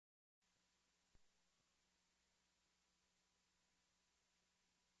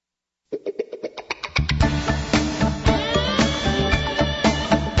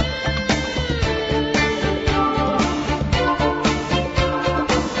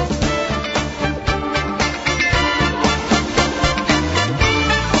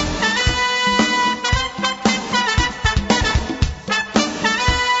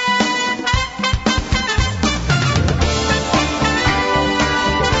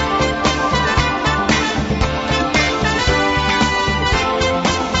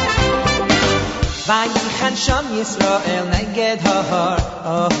Vayichan Sham Yisrael neged hahar,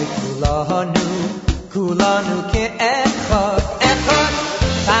 kulanu ke'echad, echad.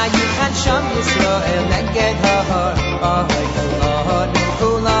 Vayichan Sham Yisrael neged hahar,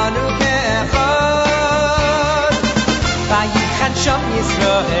 kulanu ke'echad. Vayichan Sham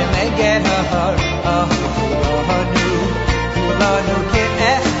Yisrael neged hahar, kulanu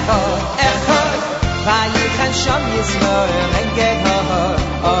ke'echad, echad. Vayichan Sham Yisrael neged hahar,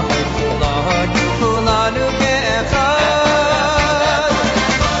 kulanu ke'echad,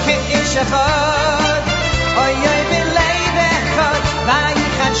 ke'ish echad, oy oy b'leiv echad.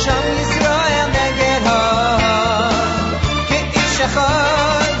 Vayichan Sham Yisrael neged hahar, ke'ish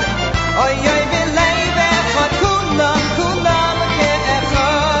echad, oy oy b'leiv echad. Kulam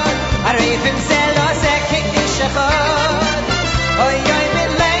ke'echad, arifim zelose ke'ish echad, oy oy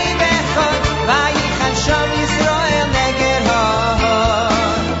b'leiv echad. Vayichan Sham Yisrael neged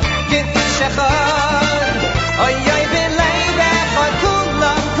hahar, ke'ish echad, oy oy b'leiv echad.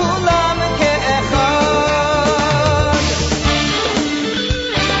 Kulam ke'echad.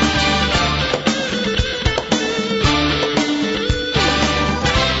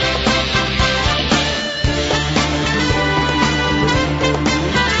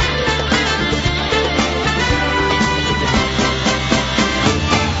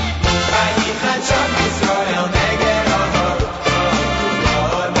 Vayichan Sham Yisrael neged hahar,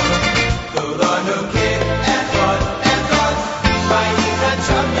 kulanu ke'echad, echad. Vayichan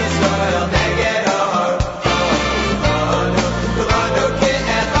Sham Yisrael neged hahar, kulanu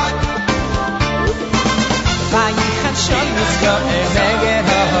ke'echad. Vayichan Sham Yisrael neged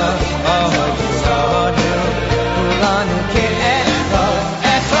hahar, kulanu ke'echad,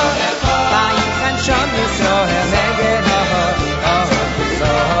 echad. Vayichan Sham Yisrael neged hahar,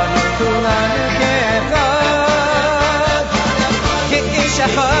 kulanu ke'echad, ke'ish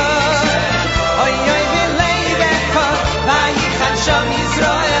echad, oy oy b'leiv echad. Vayichan Sham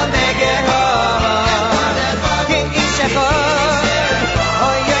Yisrael neged hahar, ke'ish echad,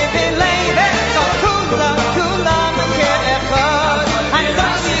 oy oy b'leiv echad. Kulam ke'echad.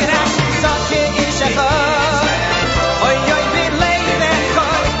 Hanadoshi Rashi sa ke'ish echad, oy oy b'leiv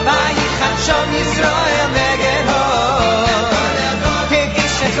echad. Vayichan Sham Yisrael neged hahar,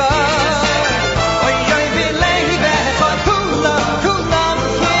 ke'ish echad, oy oy b'leiv echad. Kulam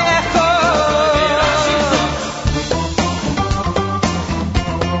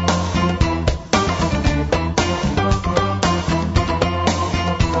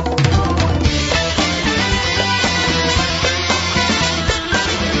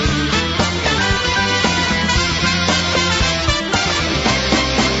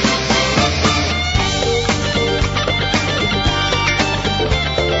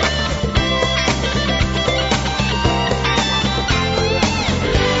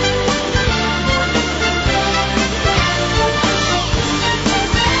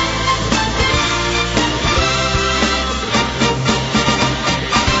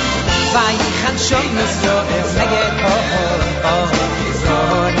Vayichan Sham Yisrael neged hahar,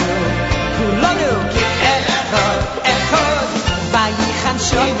 kulanu ke'echad, echad. Vayichan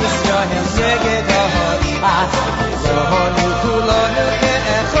Sham Yisrael neged hahar, kulanu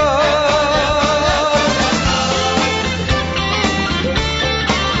ke'echad.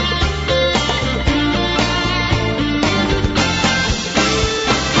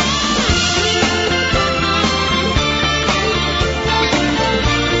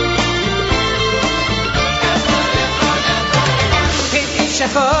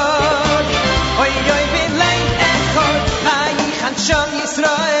 Echad, oy oy b'leiv echad. Vayichan Sham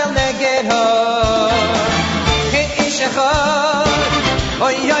Yisrael neged hahar, ke'ish echad,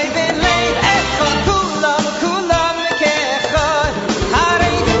 oy oy b'leiv echad. Kulam ke'echad,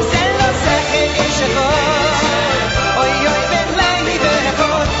 arifim zelose ke'ish echad, oy oy b'leiv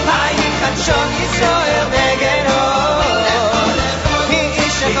echad. Vayichan Sham Yisrael neged hahar,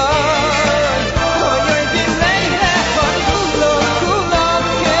 ke'ish echad, oy oy b'leiv echad. Kulam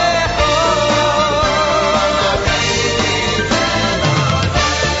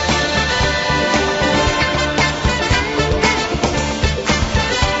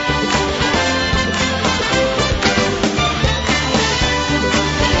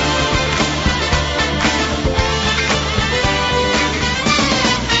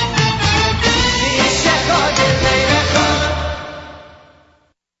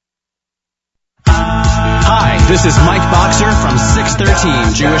This is Mike Boxer from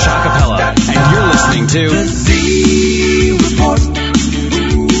 613 Jewish Acapella, and you're listening to The Z Report.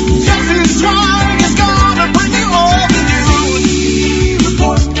 Yossi Zweig is gonna bring you all the news. Z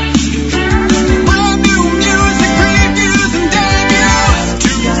Report. Brand new music, previews, and debuts.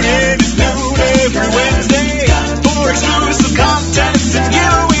 Tune in, it's new every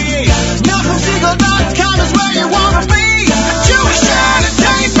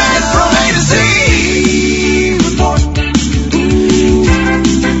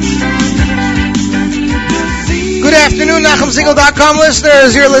NachumSingle.com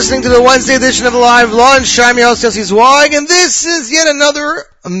listeners, you're listening to the Wednesday edition of the Live Lunch. I'm your host, Yossi Zweig, and this is yet another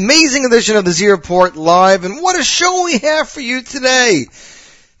amazing edition of the Z Report Live, and what a show we have for you today.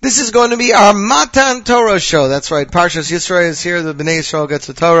 This is going to be our Matan Torah Show. That's right, Parshas Yisro is here, the Bnei Yisrael gets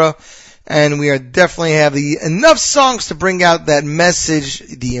the Torah, and we are definitely have enough songs to bring out that message,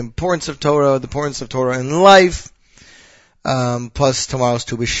 the importance of Torah in life. Plus tomorrow's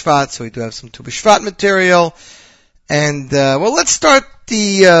Tu B'Shvat, so we do have some Tu B'Shvat material. And let's start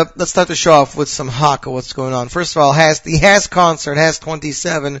the show off with some haka, what's going on. First of all, the Has concert, Has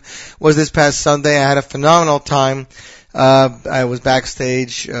 27, was this past Sunday. I had a phenomenal time. I was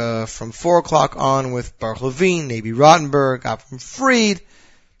backstage from 4 o'clock on with Baruch Levine, Nabi Rottenberg, Avraham Fried.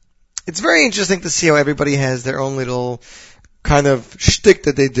 It's very interesting to see how everybody has their own little kind of shtick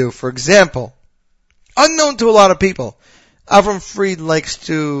that they do. For example, unknown to a lot of people, Avraham Fried likes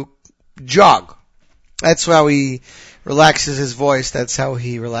to jog. That's how he relaxes his voice. That's how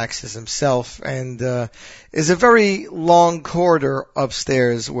he relaxes himself. And is a very long corridor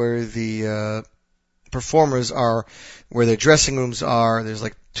upstairs where the performers are, where their dressing rooms are. There's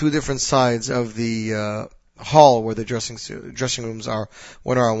like two different sides of the hall where the dressing rooms are.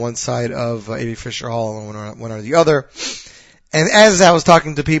 One are on one side of A.B. Fisher Hall and one are the other. And as I was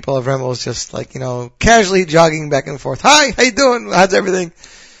talking to people, Avraham was just like, casually jogging back and forth. Hi, how you doing? How's everything?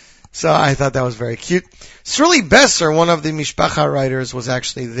 So I thought that was very cute. Sruli Besser, one of the Mishpacha writers, was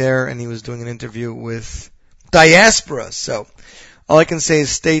actually there, and he was doing an interview with Diaspora. So all I can say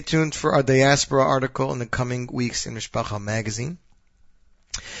is stay tuned for our Diaspora article in the coming weeks in Mishpacha magazine.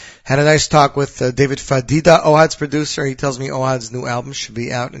 Had a nice talk with David Fadida, Ohad's producer. He tells me Ohad's new album should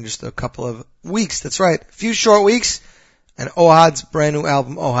be out in just a couple of weeks. That's right, a few short weeks, and Ohad's brand new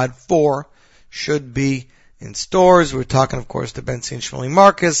album, Ohad 4, should be in stores. We're talking, of course, to Benzi and Shmuley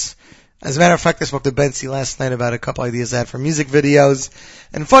Marcus. As a matter of fact, I spoke to Benzi last night about a couple ideas I had for music videos.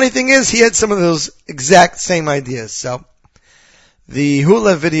 And the funny thing is, he had some of those exact same ideas. So the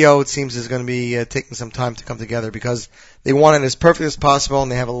hula video, it seems, is going to be taking some time to come together because they want it as perfect as possible,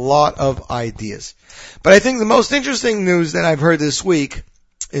 and they have a lot of ideas. But I think the most interesting news that I've heard this week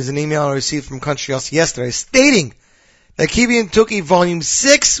is an email I received from Country Yossi yesterday stating that Kibi and Tuki Volume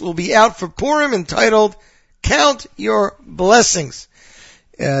 6 will be out for Purim, entitled Count Your Blessings.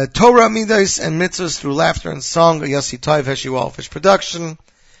 Torah, Midas, and Mitzvahs Through Laughter and Song, a Yossi Toiv Heshi Wallfish production,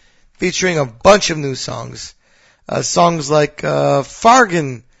 featuring a bunch of new songs. Songs like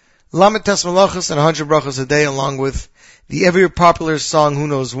Fargan, Lamitas Malachas, and 100 Brachos a Day, along with the ever popular song Who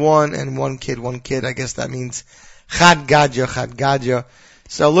Knows One, and One Kid. I guess that means Chad Gadya.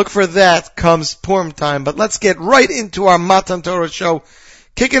 So look for that comes Purim time. But let's get right into our Matan Torah show.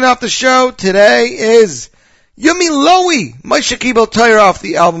 Kicking off the show today is Yumi Lowy, Moshe Kibel Torah, off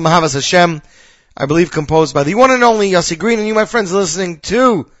the album Havas Hashem, I believe composed by the one and only Yossi Green, and you, my friends, listening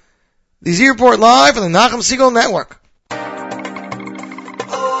to the Z Report Live on the Nachum Siegel Network.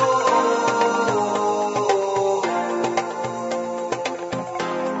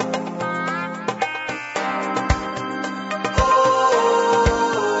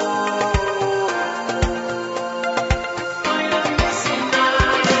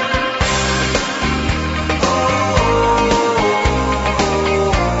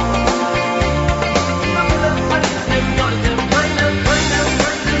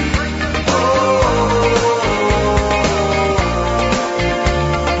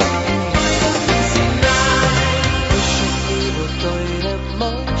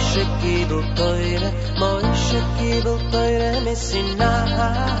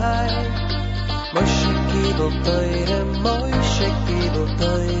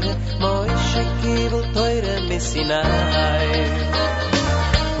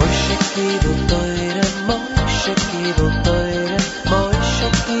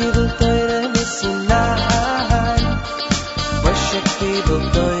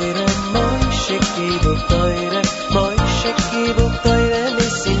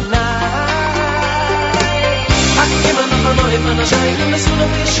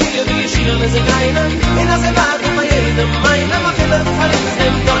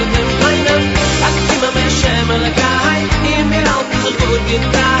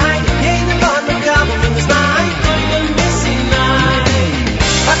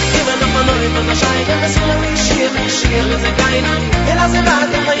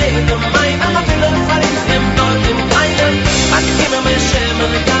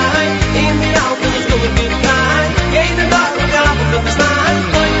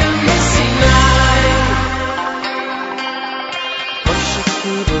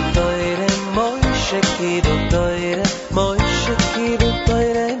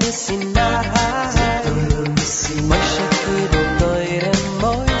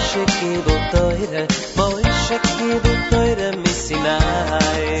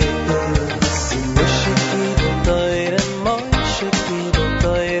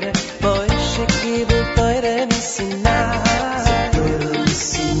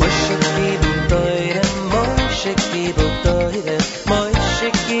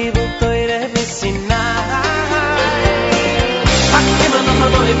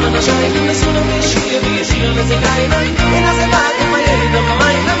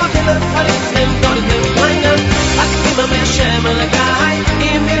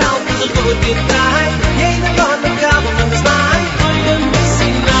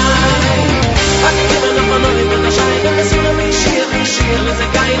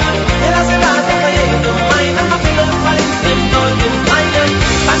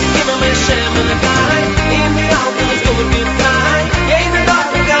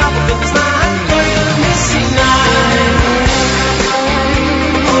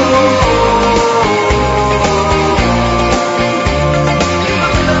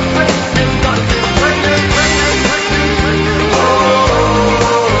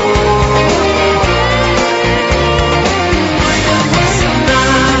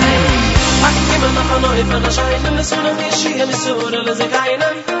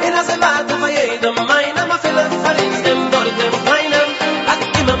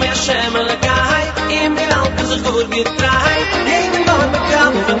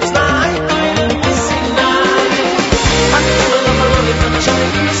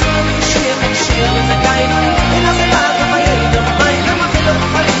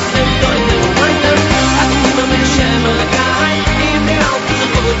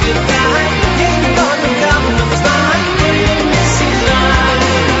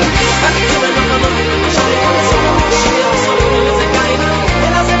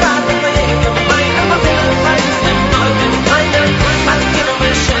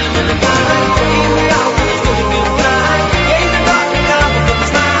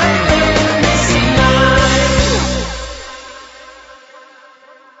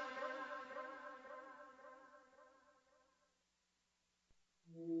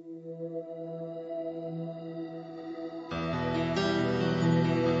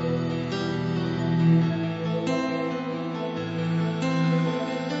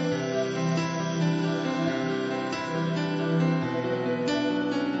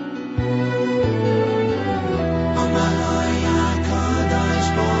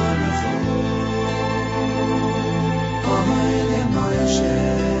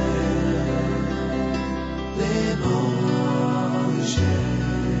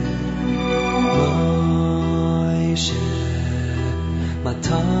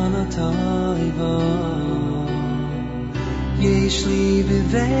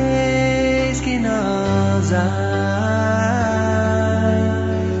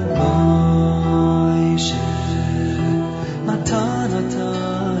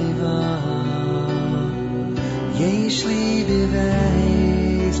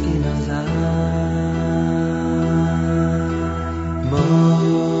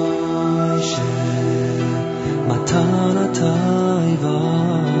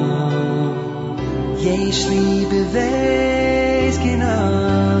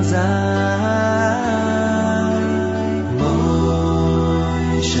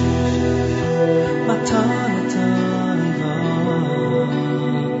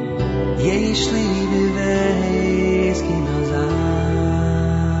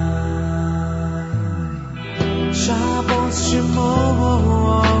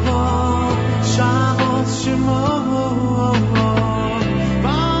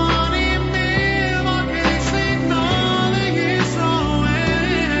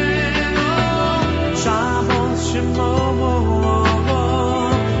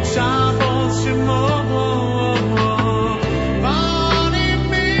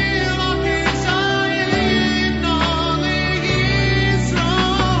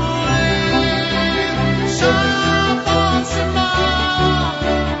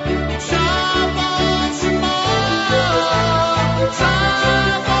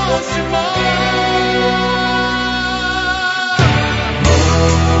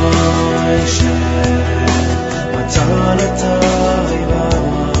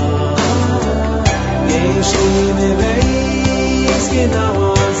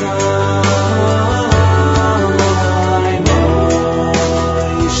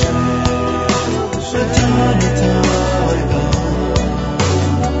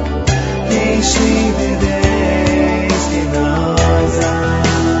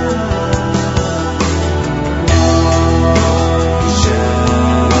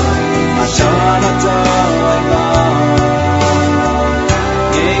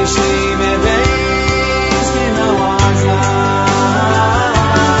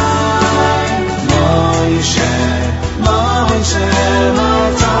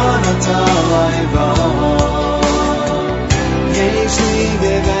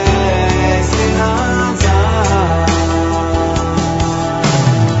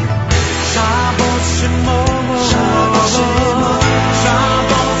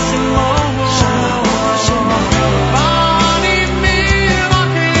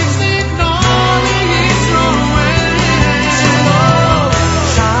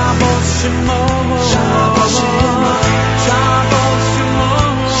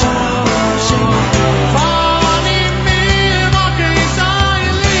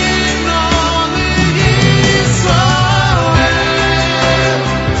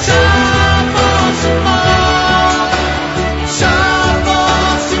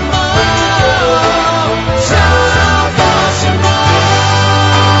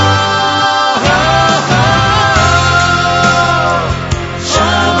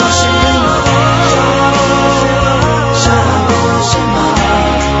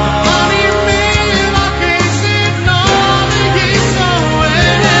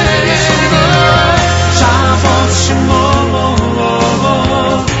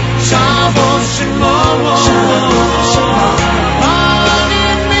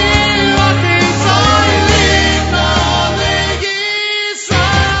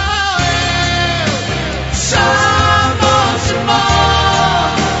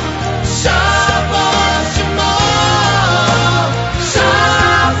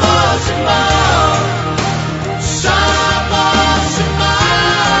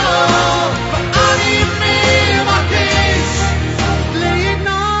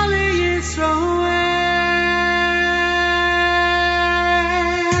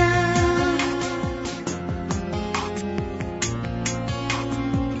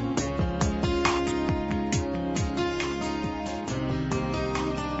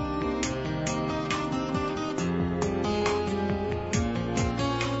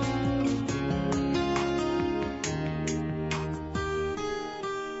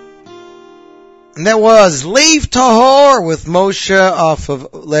 And that was Lev Tahor with Moshe off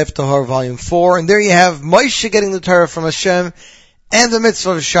of Lev Tahor Volume 4. And there you have Moshe getting the Torah from Hashem and the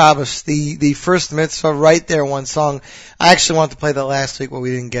mitzvah of Shabbos, the first mitzvah right there, one song. I actually wanted to play that last week, but we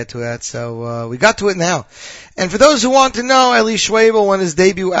didn't get to that, so we got to it now. And for those who want to know, Eli Schwebel, when his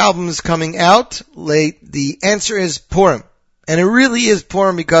debut album is coming out late, the answer is Purim. And it really is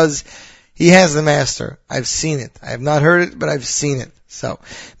Purim because he has the master. I've seen it. I have not heard it, but I've seen it. So,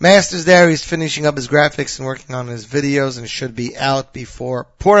 master's there. He's finishing up his graphics and working on his videos, and it should be out before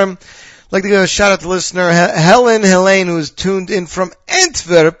Purim. I'd like to give a shout out to listener Helene, who is tuned in from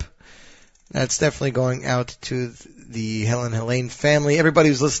Antwerp. That's definitely going out to the Helene family. Everybody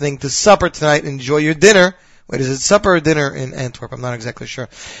who's listening to supper tonight, enjoy your dinner. Wait, is it supper or dinner in Antwerp? I'm not exactly sure.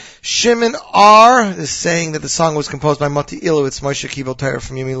 Shimon R. is saying that the song was composed by Moti Ilowitz, Moshe Kibbel Torah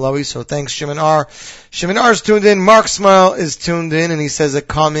from Yumi Lowy, so thanks Shimon R. Shimon R is tuned in. Mark Smile is tuned in, and he says that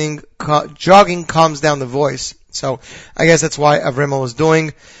jogging calms down the voice. So I guess that's why Avraham was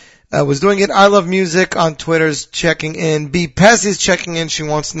doing it. I Love Music on Twitter's checking in. B. Pessy's checking in. She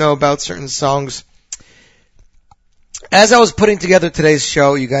wants to know about certain songs. As I was putting together today's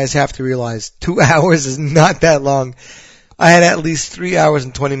show, you guys have to realize 2 hours is not that long. I had at least 3 hours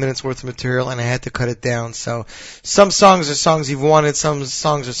and 20 minutes worth of material, and I had to cut it down. So some songs are songs you've wanted, some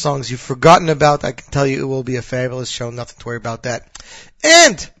songs are songs you've forgotten about. I can tell you it will be a fabulous show, nothing to worry about that.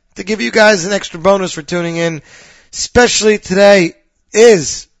 And to give you guys an extra bonus for tuning in, especially today,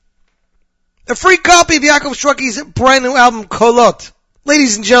 is a free copy of Yaakov Shwekey's brand new album, Kolot.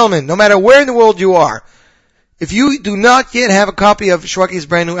 Ladies and gentlemen, no matter where in the world you are, if you do not yet have a copy of Shwekey's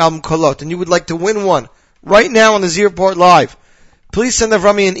brand new album, Kolot, and you would like to win one right now on the Z Report Live, please send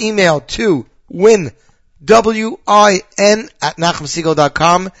Avrami an email to win, W-I-N, at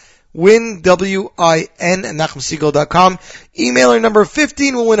NachumSegal.com. Win, W-I-N, at NachumSegal.com. Emailer number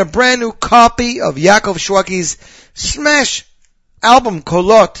 15 will win a brand new copy of Yaakov Shwekey's smash album,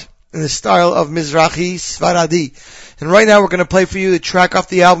 Kolot, in the style of Mizrahi Svaradi. And right now we're going to play for you the track off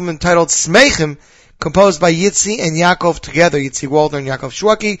the album entitled Smeichim, composed by Yitzi and Yaakov together, Yitzi Walter and Yaakov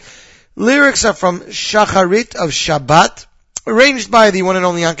Shwekey. Lyrics are from Shacharit of Shabbat, arranged by the one and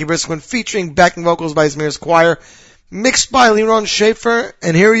only Yanki Briskin, featuring backing vocals by Izmir's choir, mixed by Liron Schaefer,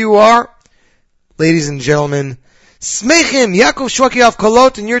 and here you are, ladies and gentlemen, Smeichim, Yaakov Shwekey off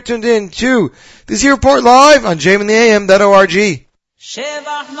Kolot, and you're tuned in to the Z Report Live on JMintheAM.org.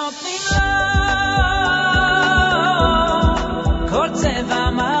 שבח נותנים לו כל צבע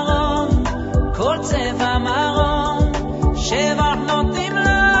מרום, כל צבע מרום, שבח נותנים לו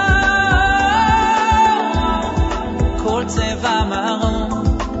כל צבע מרום,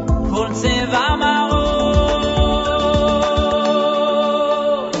 כל צבע מרום.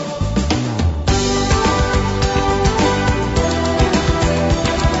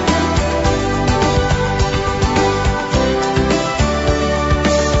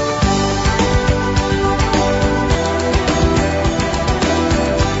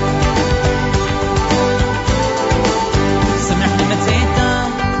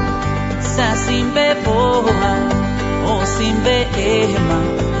 עושים בהמה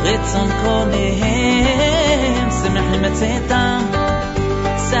רצון קוניהם, שמחים את צאתם,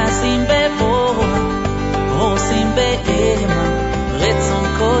 ששים בפורה, עושים בהמה רצון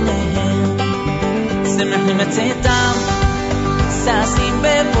קוניהם, שמחים את צאתם, ששים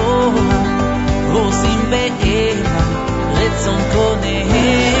בפורה, עושים בהמה רצון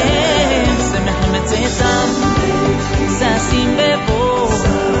קוניהם, שמחים את צאתם, ששים בפורה,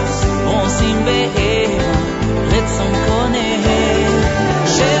 עושים בהמה רצון קוניהם,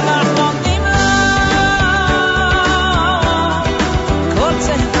 שבח נותנים לו כל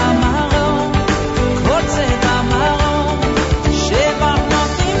צבע מרום, כל צבע מרום, שבח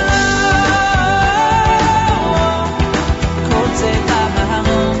נותנים לו כל צבע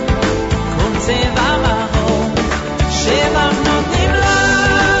מרום, כל צבע מרום, שבח נותנים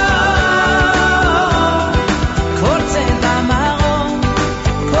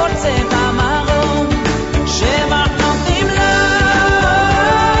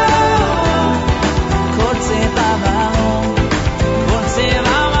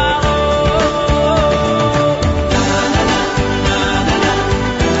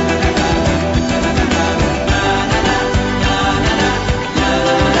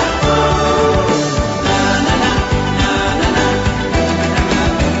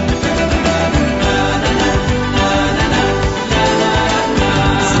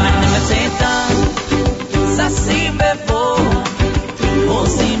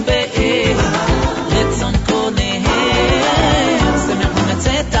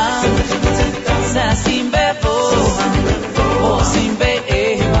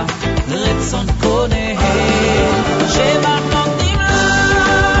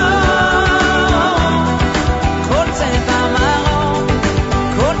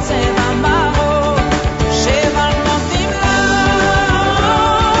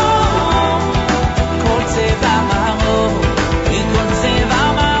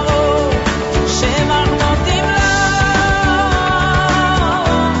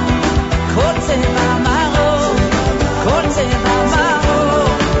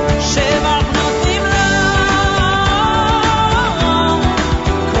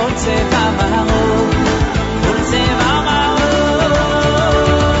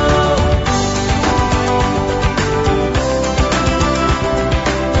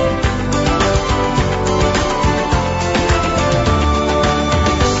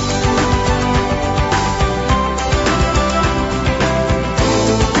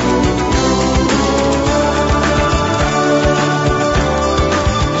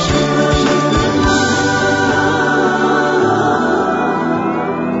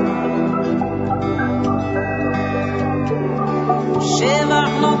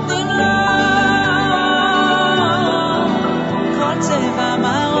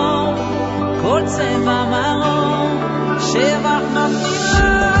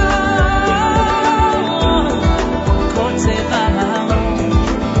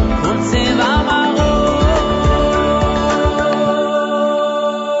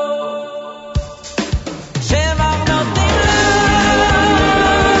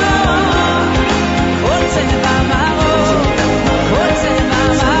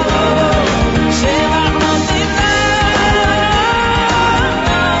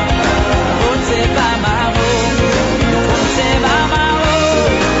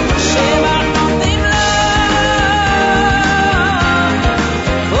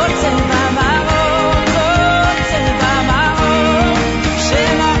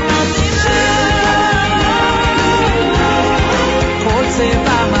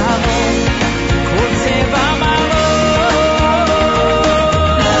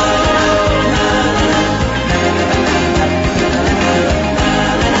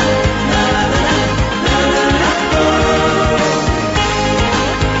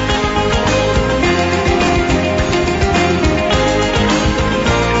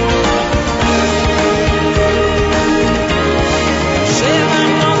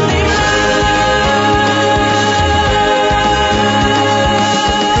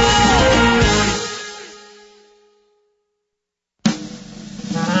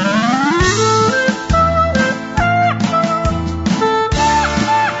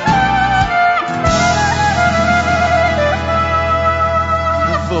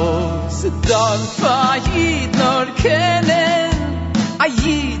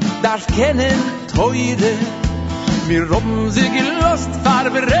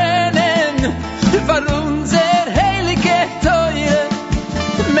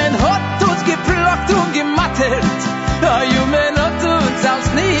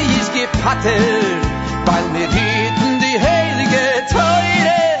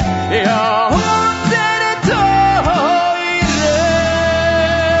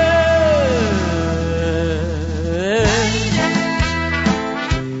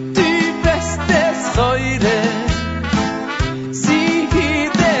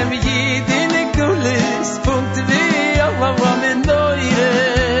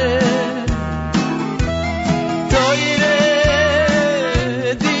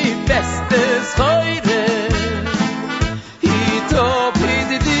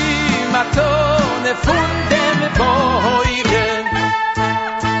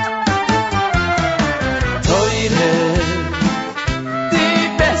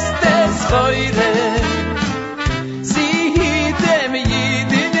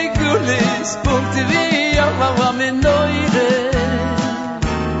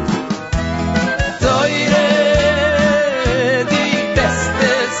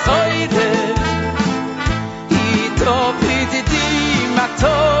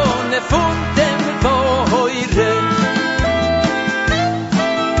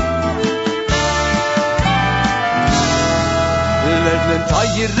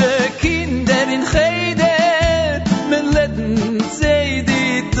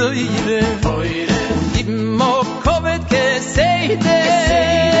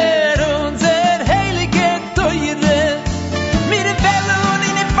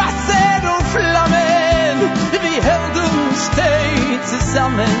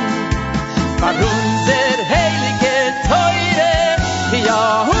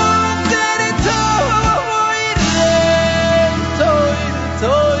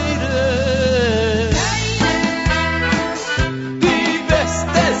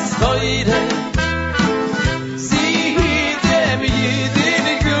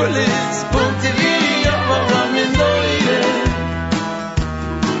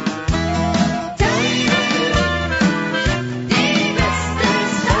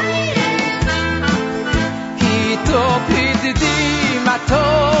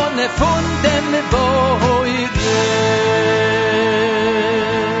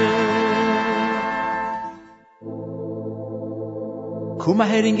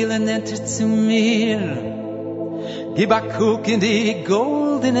Gib a Kuck in die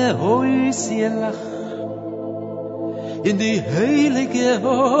goldene Häuselach, in die heilige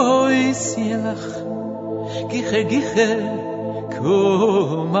Häuselach, Gicher,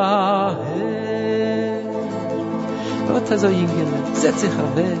 komm her. Gott so Ingele, setz dich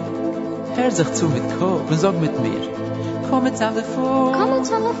auf weg, hör sich zu mit Kopf und sag mit mir, komm mit Telefon,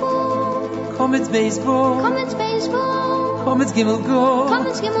 komm mit Baseball, komm mit Gimmel Go,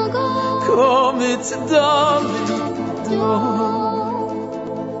 komm mit David.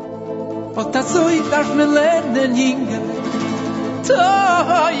 Und das so ich darf mir lernen, Ingele.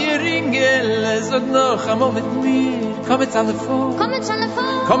 Teuer Ingele, sag noch einmal mit mir. Komm mit Telefon,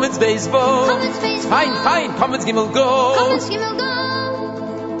 komm mit Baseball, fein, komm mit Gimmel Go,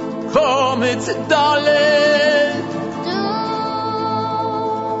 komm mit Dalet.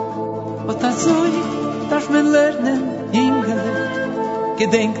 Und das so ich darf mir lernen, Ingele.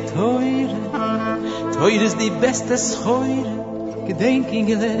 Gedenk teure ist die beste Scheure, gedenk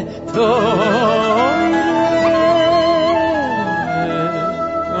Ingele, teure,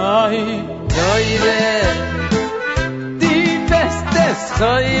 die beste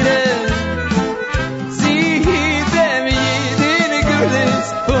Scheure, sie dem jeden Gules,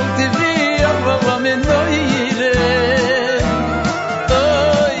 und die wir aber mit Neure,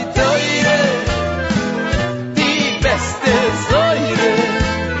 teure, die beste Scheure,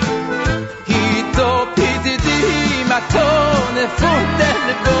 Matone von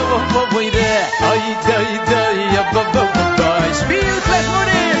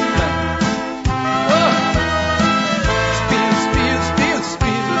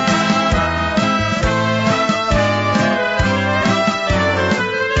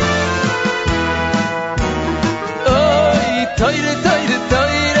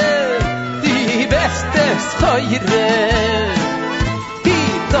teure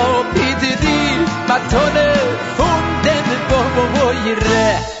Hito pididi matone von dem teure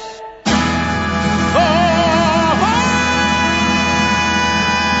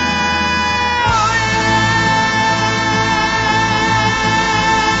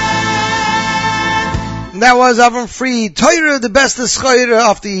That was Avraham Fried, Torah, the best of Schoira,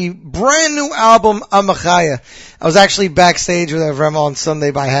 off the brand new album, Am Echad. I was actually backstage with Avraham on Sunday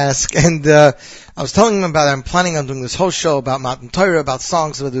by Hask, and I was telling him about it. I'm planning on doing this whole show about Matan Torah, about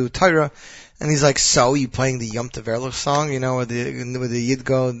songs that do Torah, and he's like, so, you playing the Yom Tov Erlich song, you know, where the Yid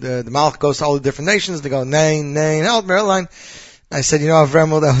go, the Malach goes to all the different nations, they go, nein, Alt Merline. I said, you know,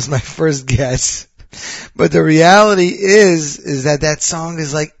 Avraham, that was my first guess. But the reality is that song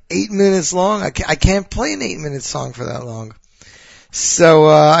is like 8 minutes long. I can't play an 8-minute song for that long. So,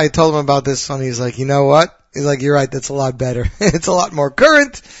 I told him about this one. He's like, you know what? He's like, you're right, that's a lot better. It's a lot more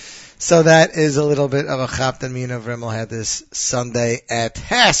current. So that is a little bit of a chap that me and Avraham had this Sunday at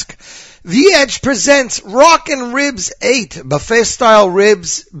Hask. The Edge presents Rock and Ribs 8, buffet style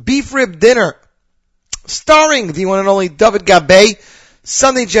ribs, beef rib dinner, starring the one and only David Gabay.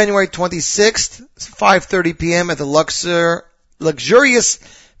 Sunday, January 26th, 5:30 p.m. at the luxurious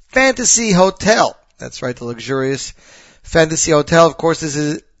Fantasy Hotel. That's right, the luxurious Fantasy Hotel. Of course, this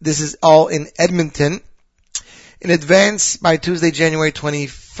is all in Edmonton. In advance, by Tuesday, January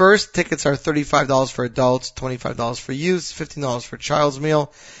 21st, tickets are $35 for adults, $25 for youth, $15 for child's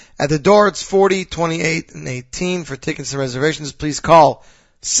meal. At the door, it's $40, $28, and $18. For tickets and reservations, please call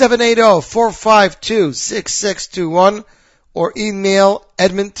 780-452-6621. or email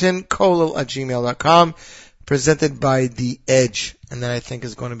edmontonkolot@gmail.com, presented by The Edge. And that I think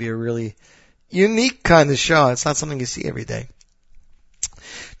is going to be a really unique kind of show. It's not something you see every day.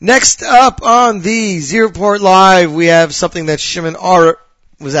 Next up on the Z Report Live, we have something that Shimon R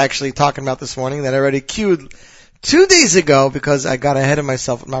was actually talking about this morning that I already queued 2 days ago because I got ahead of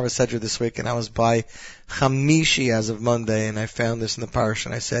myself with Mara Sedra this week, and I was by Chamishi as of Monday, and I found this in the Parsha,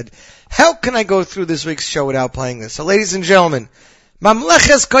 and I said, how can I go through this week's show without playing this? So ladies and gentlemen,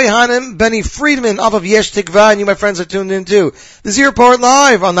 Mamleches Kohanim, Benny Friedman off of Yesh Tikva, and you, my friends, are tuned in too. The Z Report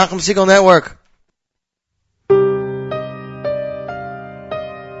Live on Nachum Segal Network.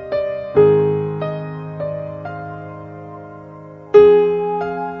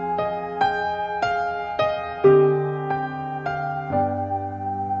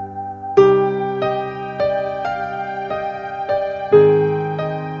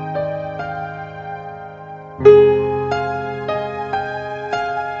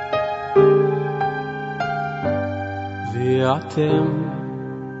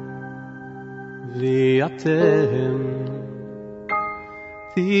 ואתם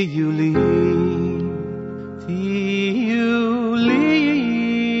תהיו לי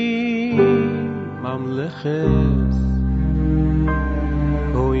ממלכת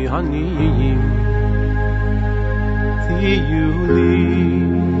כהנים תהיו לי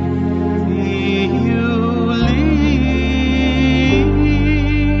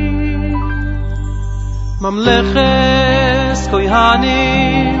ממלכת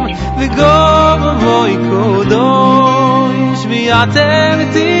כהנים וגוי קודש ואתם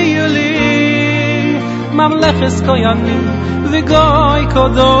תהיו לי ממלכת כהנים וגוי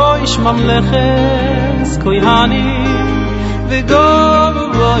קודש ממלכת כהנים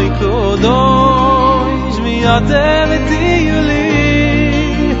וגוי קודש ואתם תהיו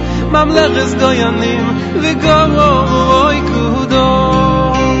לי ממלכת כהנים וגוי קודש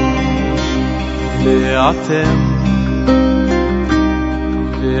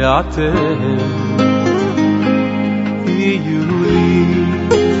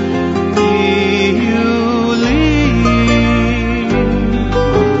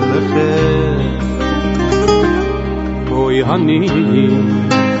ואתם תהיו לי ממלכת כהנים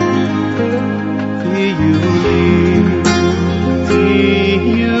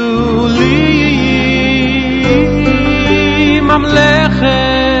תהיו לי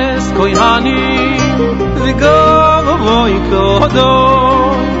ממלכת כהנים וגוי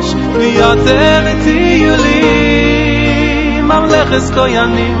קודש ואתם תהיו לי ממלכת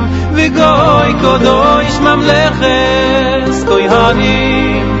כהנים וגוי קודש ממלכת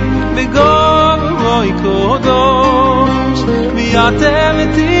כהנים וגוי קודש ואתם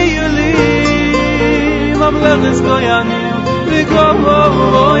תהיו לי ממלכת כהנים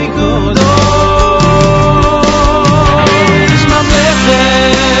וגוי קודש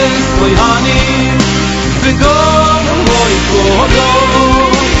ממלכת כהנים וגוי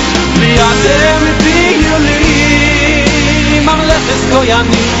קודש ואתם תהיו לי ממלכת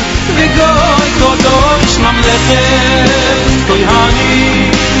כהנים וגוי קודש ממלכת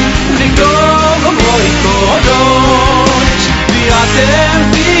כהנים וגוי קודש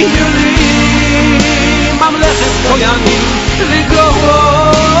ואתם תהיו לי ממלכת כהנים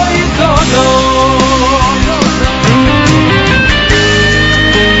וגוי גדול.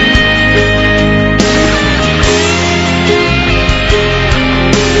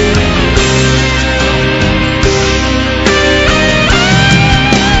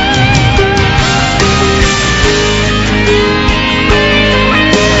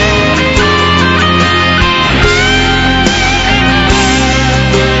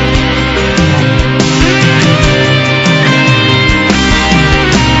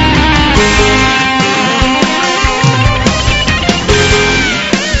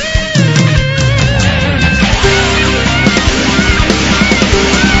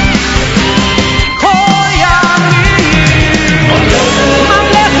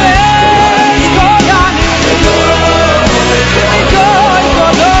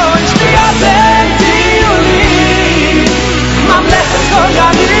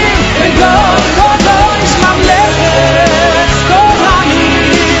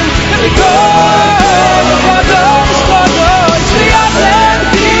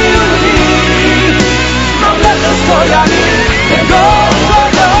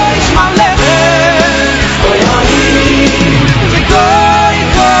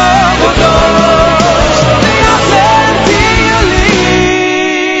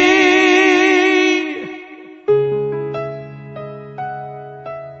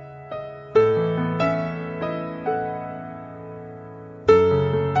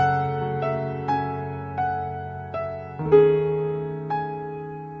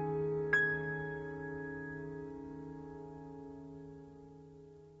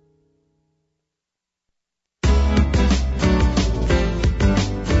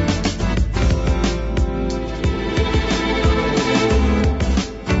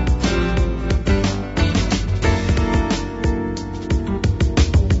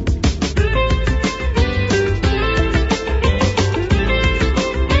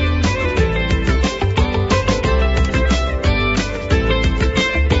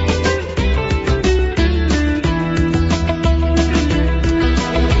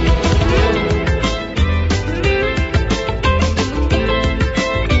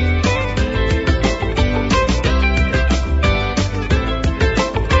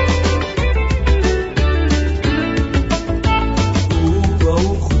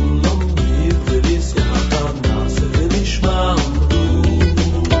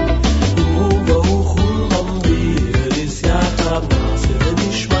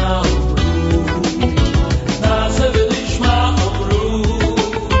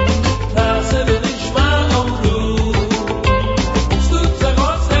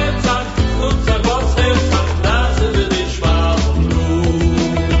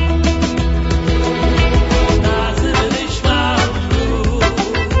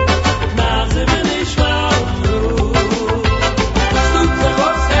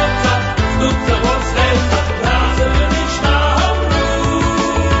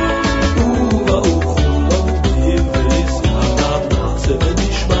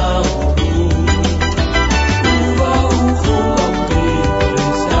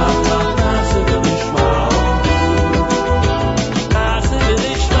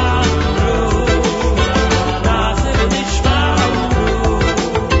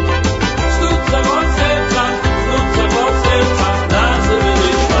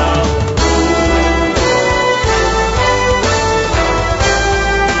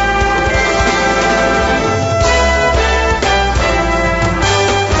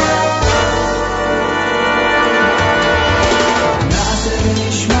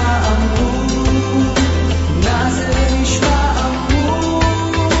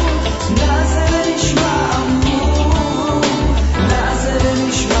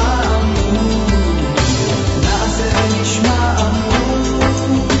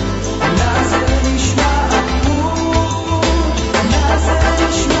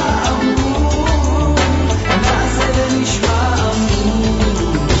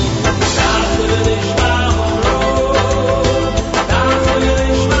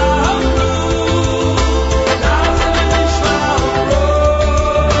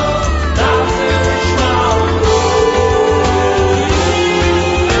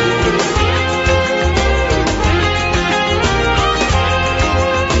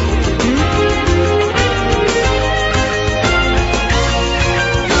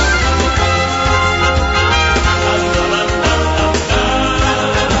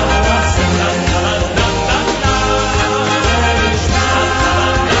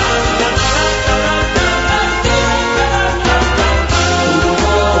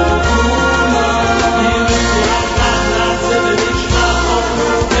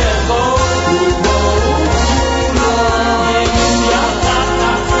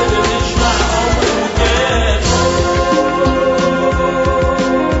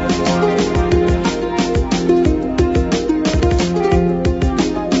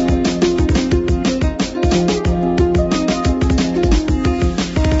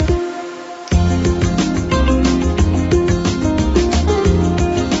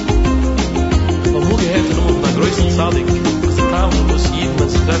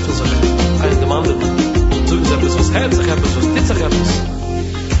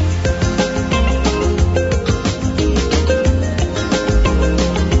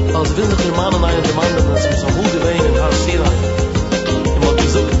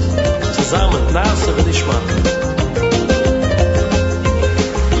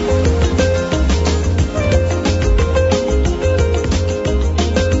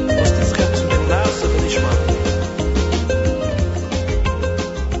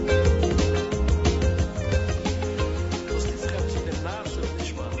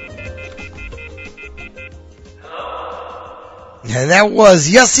 And that was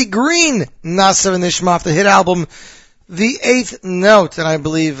Yossi Green, Nasa Nishma, off the hit album, The Eighth Note. And I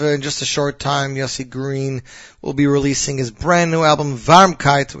believe in just a short time, Yossi Green will be releasing his brand new album,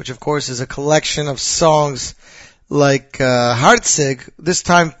 Warmkeit, which of course is a collection of songs like Hartzig, this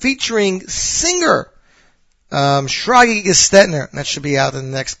time featuring singer Shloime Gertner. That should be out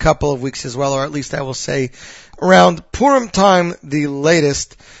in the next couple of weeks as well, or at least I will say around Purim time, the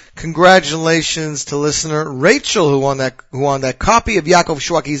latest. Congratulations to listener Rachel who won that copy of Yaakov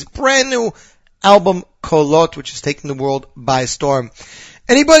Shwekey's brand new album Kolot, which is taking the world by storm.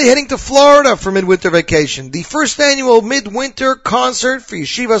 Anybody heading to Florida for midwinter vacation? The first annual midwinter concert for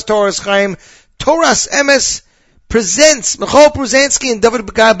Yeshivas Torah's Chaim Torah's Emes presents Michal Pruzansky and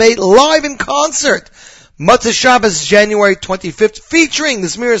David Gabe live in concert. Motzei Shabbos January 25th, featuring the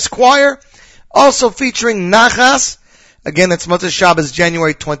Zmiris Choir, also featuring Nachas. Again, that's Motzei Shabbos,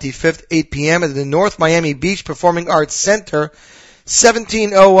 January 25th, 8 p.m. at the North Miami Beach Performing Arts Center,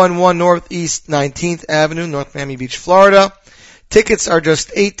 17011 Northeast 19th Avenue, North Miami Beach, Florida. Tickets are just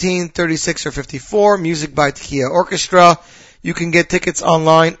 $18, $36, or $54. Music by Tequila Orchestra. You can get tickets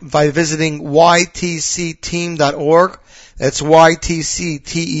online by visiting ytcteam.org. That's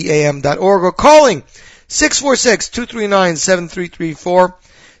ytcteam.org, or calling 646-239-7334.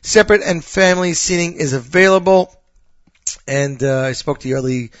 Separate and family seating is available. And I spoke to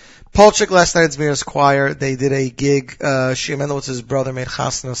Yerli Polchik last night at Zmiris Choir. They did a gig. Shia Mendelowitz's brother made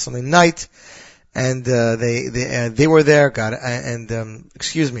chasna on Sunday night, and they were there. David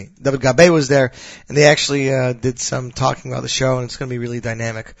Gabe was there, and they actually did some talking about the show, and it's going to be really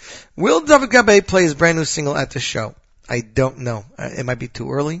dynamic. Will David Gabe play his brand new single at the show? I don't know. It might be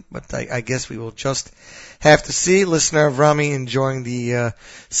too early, but I guess we will just have to see. Listener Avrami enjoying the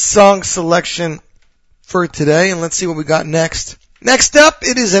song selection for today, and let's see what we got next. Next up,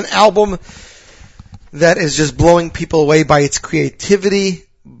 it is an album that is just blowing people away by its creativity,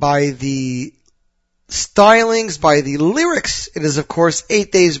 by the stylings, by the lyrics. It is, of course,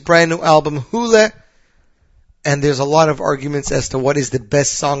 8 Days' brand new album, Hule, and there's a lot of arguments as to what is the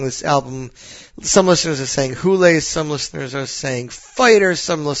best song of this album. Some listeners are saying Hule, some listeners are saying Fighter,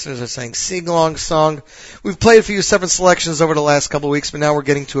 some listeners are saying Sing-Along Song. We've played for you 7 selections over the last couple of weeks, but now we're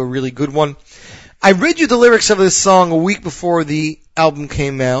getting to a really good one. I read you the lyrics of this song a week before the album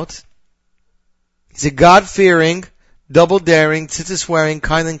came out. He's a God-fearing, double-daring, tzitz-wearing,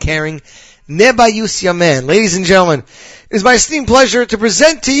 kind and caring, Nebayusya man. Ladies and gentlemen, it is my esteemed pleasure to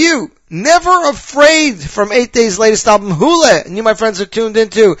present to you Never Afraid from 8 Days' latest album, Hule. And you, my friends, are tuned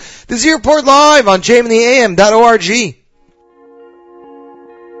into the Z Report Live on jmintheam.org.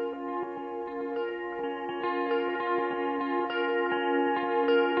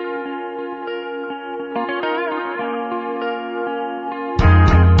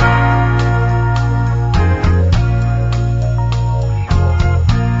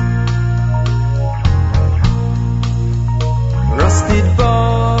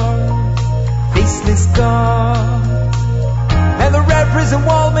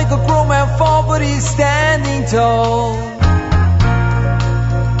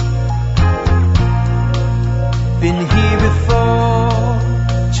 Been here before,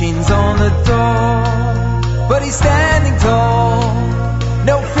 chains on the door, but he's standing tall,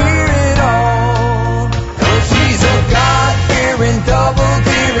 no fear at all. Oh, she's a God-fearing,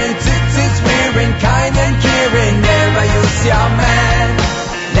 double-deering, tzitz-wearing, kind and caring, never you see a man,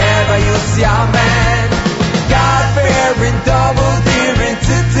 never you see a man. God-fearing, double-deering,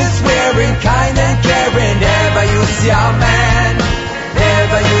 tzitz-wearing, kind and caring, never you see a man,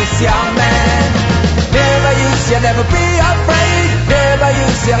 never you see a man. Never use you, never be afraid. Never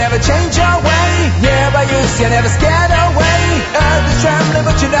use you, never change your way. Never use you, never scared away. Earth is trembling,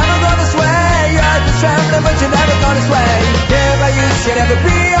 but you're never gonna sway. Earth is trembling, but you're never gonna sway. Never use you, never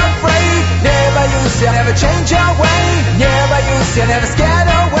be afraid. Never use you, never change your way. Never use you, never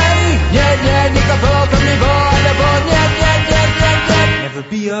scared away. Never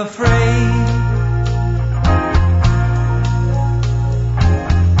be afraid.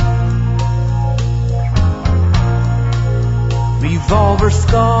 Revolver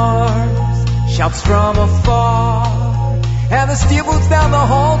scars, shouts from afar, and the steel boots down the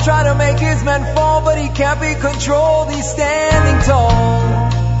hall try to make his men fall, but he can't be controlled, he's standing tall.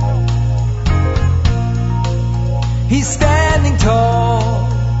 He's standing tall,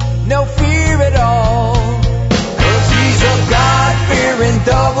 no fear at all. Cause he's a God-fearing,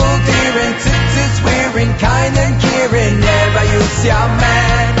 double-deering, tzitz-wearing, kind and caring, never you see a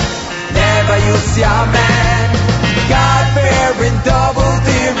man, never you see a man. God-fearing,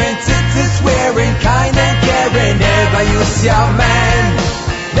 double-deering, tzitz-wearing, kind and caring, never you see a man,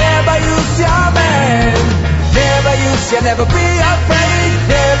 never you see a man, never you see you never be afraid.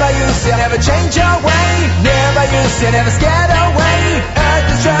 Never used to never change your way. Never used to never scared away. Earth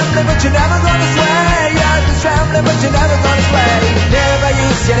is trembling but you're never gonna sway. Earth is trembling but you're never gonna sway. Never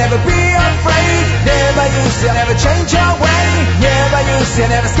used to never be afraid. Never used to never change your way. Never used to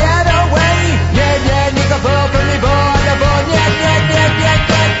never scared away. Yeah, yeah, Nika Volk and Reborn, yeah.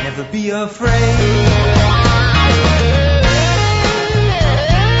 Never be afraid.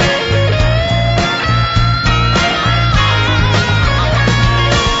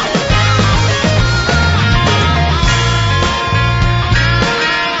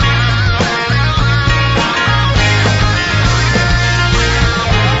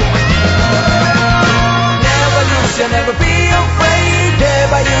 You never be afraid.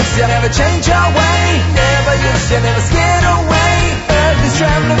 Never used to never change your way. Never used to never scared away. Earth is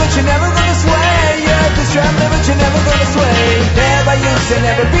trembling but you're never gonna sway. Earth is trembling but you're never gonna sway. Never used to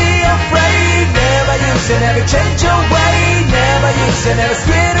never be afraid. Never used to never change your way. Never used to never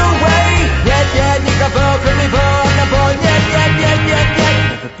scared away. Yet, you can vote for me, born, yet.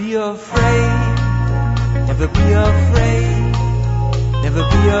 Never be afraid. Never be afraid. Never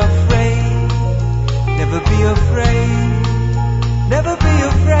be afraid. Never be afraid, never be afraid, never be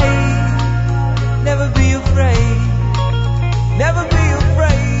afraid, never be afraid, never be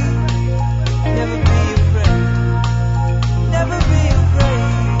afraid, never be afraid, never be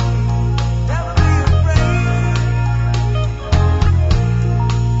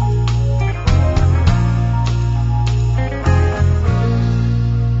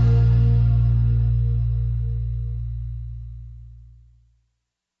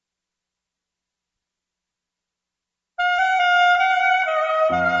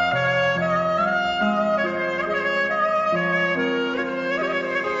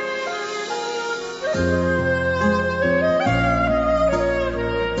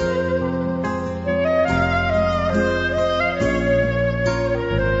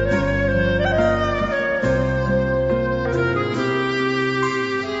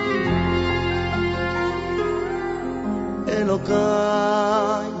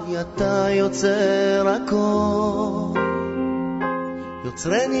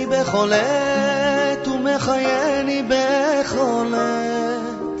יוצרני בחולת ומחייני בחולת,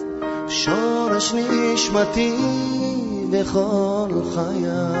 שורש נשמתי בכל חיי.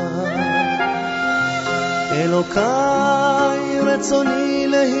 אלוקיי רצוני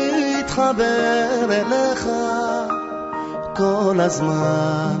להתחבר אליך כל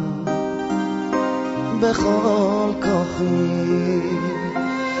הזמן בכל כוחי.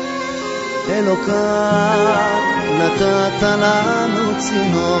 אלוקיי נתת לנו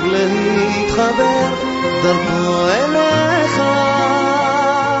צינור להתחבר דרכו אליך,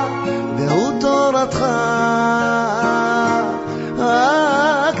 והוא תורתך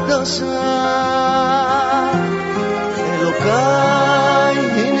הקדושה. אלוקיי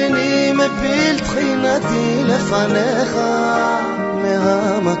הנני מפיל תחינתי לפניך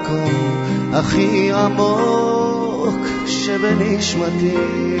מהמקום הכי עמוק שבנשמתי.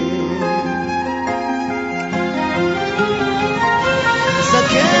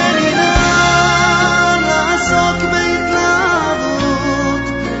 זכני נא לעסוק בהתלהבות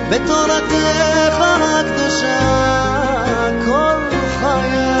בתורתך הקדושה כל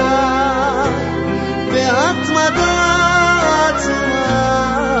חיי, בהתמדה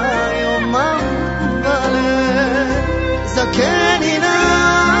עצומה יומם וליל. זכני נא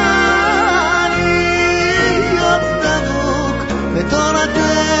להיות דבוק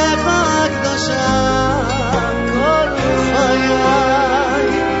בתורתך הקדושה כל חיי,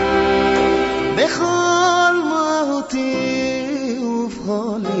 בכל מהותי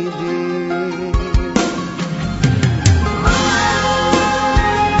ובכל ליבי.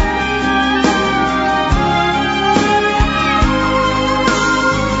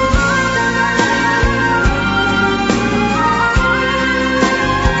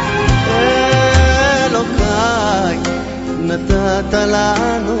 אלוקיי נתת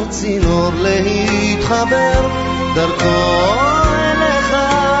לנו צינור להתחבר דרכו אליך,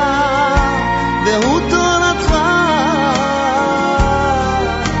 והוא תורתך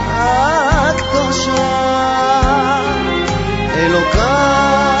הקדושה.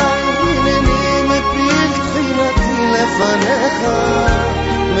 אלוקיי הנני מפיל תחינתי לפניך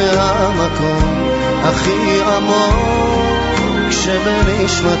מהמקום הכי עמוק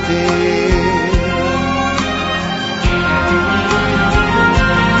שבנשמתי.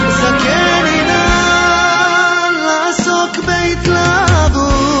 זכני נא לעסוק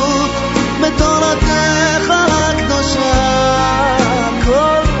בהתלהבות בתורתך הקדושה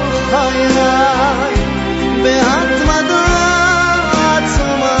כל חיי, בהתמדה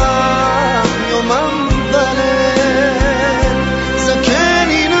עצומה יומם וליל.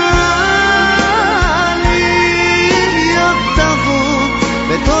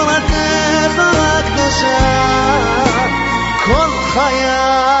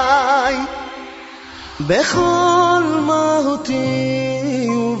 בכל מהותי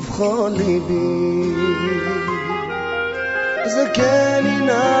ובכל ליבי זכני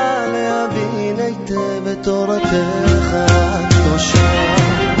נא להבין היטב את תורתך הקדושה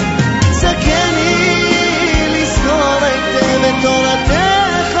זכני לזכור היטב את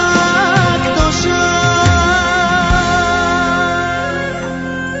תורתך הקדושה.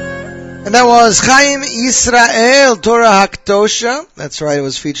 And that was Chaim Yisrael, Torah Hakdosha. That's right, it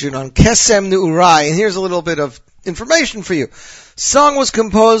was featured on Kesem Neurai. And here's a little bit of information for you. Song was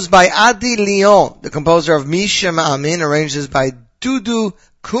composed by Adi Leon, the composer of Misha Ma'amin, arranges by Dudu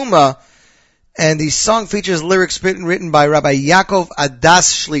Kuma, and the song features lyrics written by Rabbi Yaakov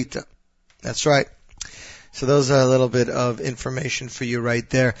Adas Shlita. That's right. So those are a little bit of information for you right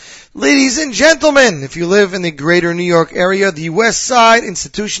there. Ladies and gentlemen, if you live in the greater New York area, the West Side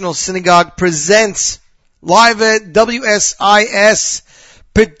Institutional Synagogue presents live at WSIS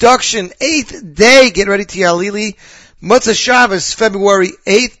production 8th day. Get ready to Yalili. Motzei Shabbos, February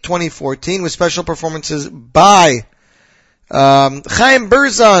 8th, 2014, with special performances by Chaim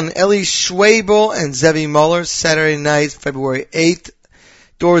Berzon, Eli Schwebel, and Zevi Muller. Saturday night, February 8th.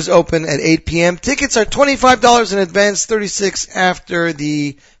 Doors open at 8 p.m. Tickets are $25 in advance, $36 after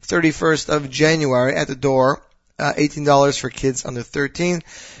the 31st of January at the door, $18 for kids under 13.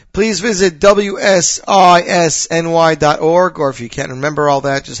 Please visit WSISNY.org, or if you can't remember all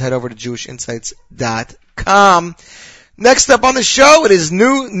that, just head over to JewishInsights.com. Next up on the show, it is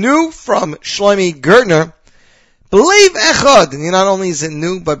new from Shloime Gertner, B'Lev Echad. And not only is it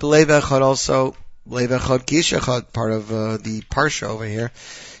new, but B'Lev Echad also, B'Lev Echad Kish Echad, part of the Parsha over here.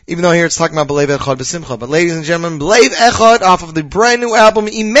 Even though here it's talking about B'Lev Echad B'Simcha. But ladies and gentlemen, B'Lev Echad off of the brand new album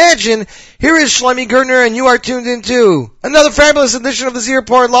Imagine. Here is Shloime Gertner, and you are tuned into another fabulous edition of the Z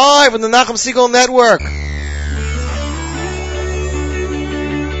Report Live on the Nachum Segal Network.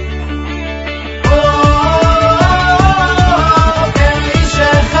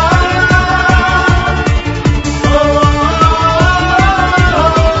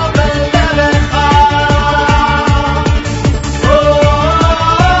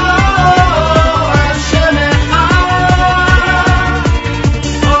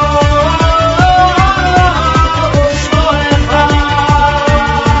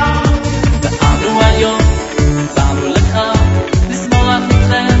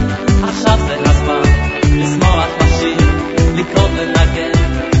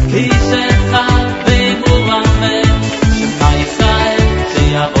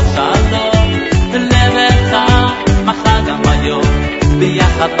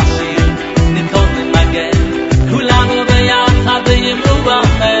 ביחד בשיר, נתקוד למגן, כולנו ביחד וימרו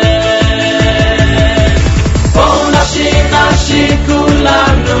אמן. בואו נשיר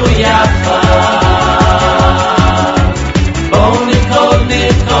כולנו יחד, בואו נתקוד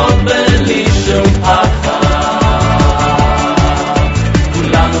בלי שום פחד,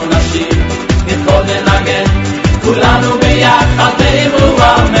 כולנו נשיר, נתקוד לנגן, כולנו ביחד וימרו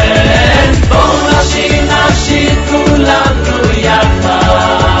אמן. בואו נשיר כולנו יחד,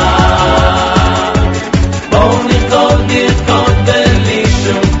 בואו נרקוד בלי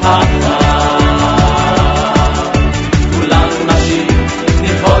שום פחד, כולנו נשיר,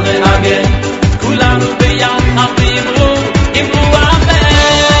 נרקוד ונגן, כולנו ביחד ואמרו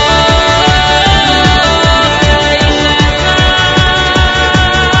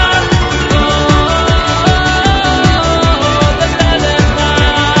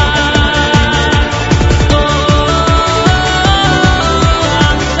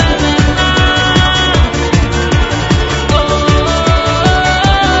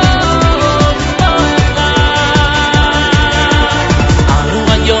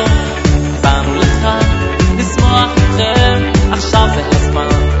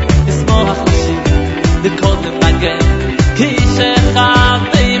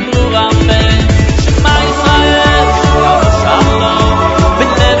אמן.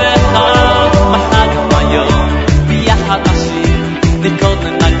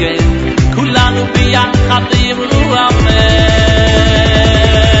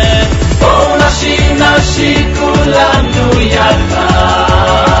 נשיר כולנו יחד,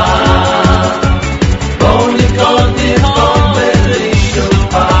 בואו נרקוד בלי שום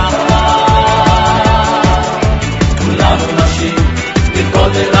פחד, כולנו נשיר,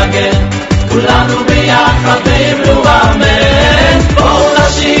 נרקוד ונגן, כולנו ביחד ואמרו אמן. בואו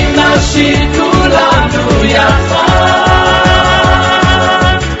נשיר כולנו יחד,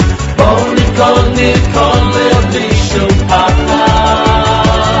 בואו נרקוד בלי שום פחד,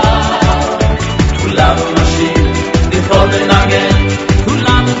 כולנו נשיר, נרקוד ונגן, כולנו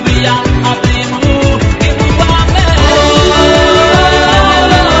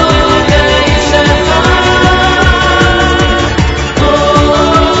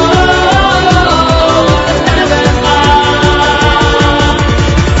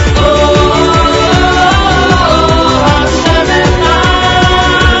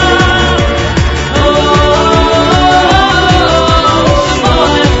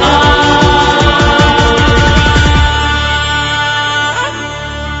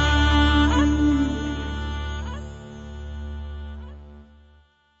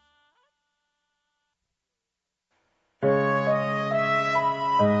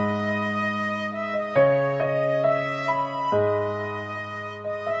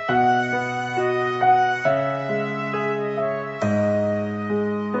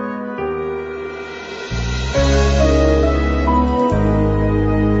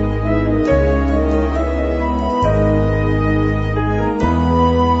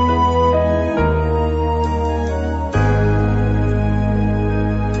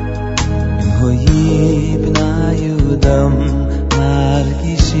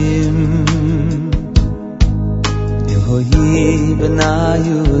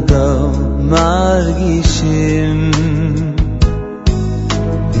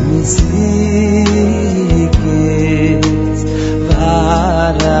Mesikis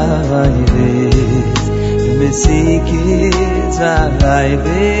varayves Mesikis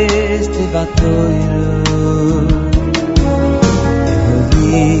varayves Tivatoiru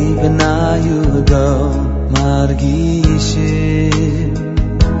Ehoyi benayudo margishim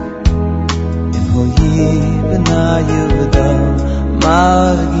Ehoyi benayudo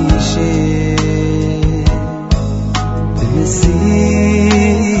margishim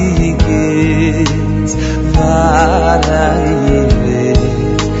Mesikis varayves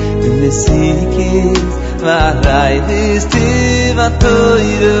Mesikis varayves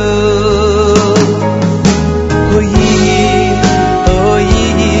Tivatoiru Oyi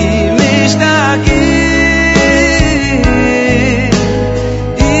mishtagim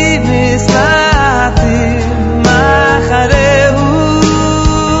Imislatim macharehu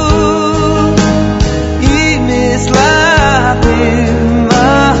Imislatim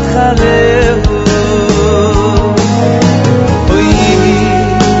macharehu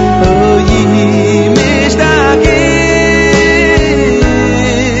Oyi mishtagim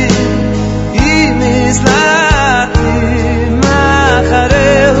Imislatim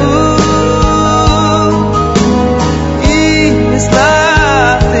macharehu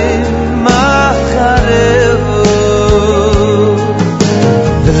Imislatim macharehu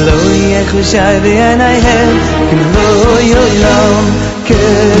V'lo yechushay b'yanayhem K'lo yoylam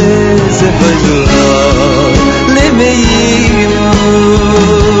Kezef v'yulom L'meimu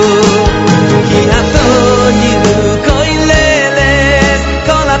Ki hato yiru koy leles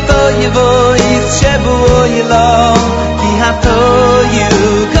Kol hato yivois shebu oyilam Ki hato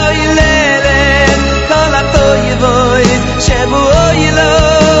yiru koy leles Kol hato yivois shebu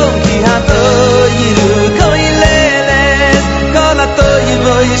oyilam Ki hato yiru koy leles Kol hato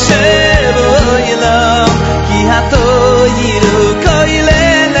yivois shebu oyilam Ki hato yiru koy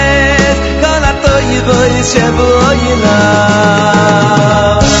leles Kol hato yivois shebu oyilam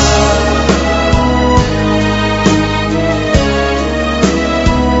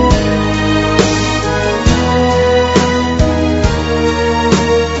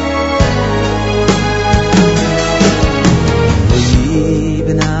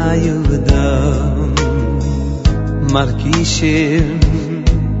Markishim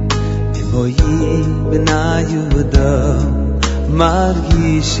Evoyi benayuda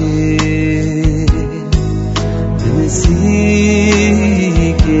Markishim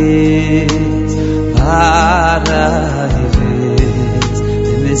Mesikis varayves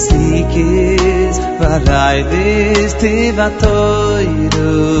Mesikis varayves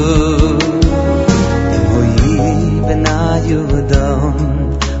Tivatoiru Evoyi benayuda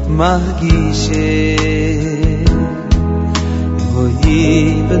Markishim Oyi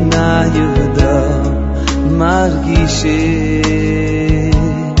benayuda margishim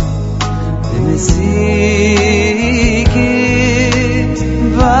Mesikis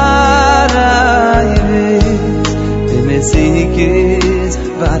varayves Mesikis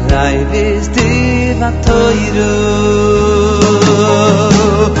varayves Tivatoiru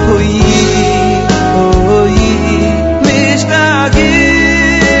Oyi mishtagim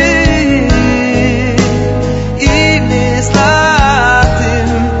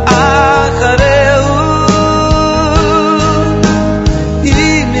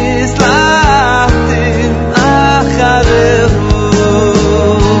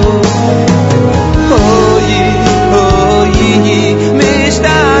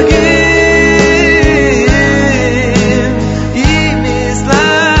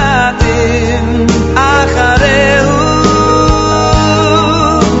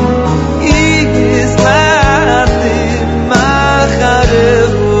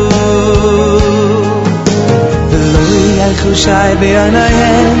Shai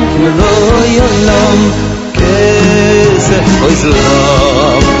be'anayhem K'lo yolam Kesef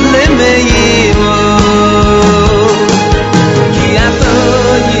oizlam L'meimu Ki ato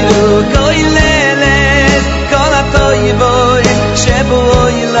yiru koy leles Kol ato yivois shebu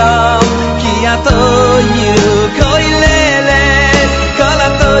oilam Ki ato yiru koy leles Kol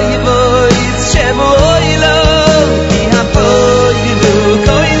ato yivois shebu oilam Ki ato yiru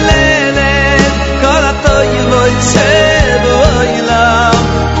koy leles Kol ato yivois shebu oilam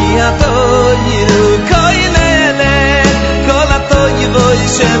Ki ato yiru koy leles Kol ato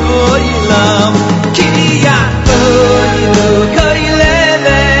yivois shebu oilam Ki ato yiru koy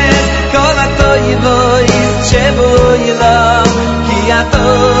leles Kol ato yivois shebu oilam Ki ato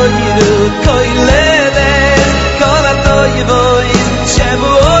yiru koy leles Kol ato yivois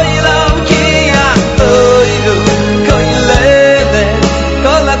shebu oilam Ki ato yiru koy leles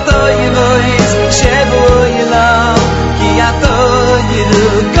Kol ato yivois shebu oilam Ki ato yiru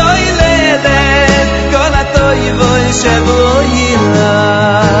koy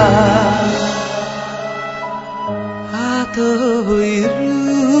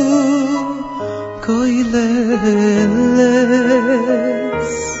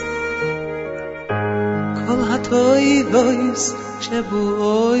And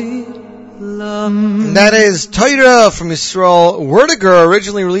that is Torah from Yisrael, Werdiger,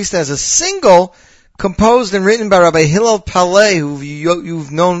 originally released as a single, composed and written by Rabbi Hillel Paleh, who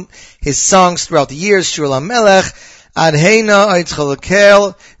you've known his songs throughout the years, Shir Melech, Adheina,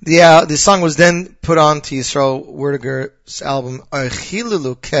 Eitchalakel. The song was then put on to Yisrael Werdiger's album,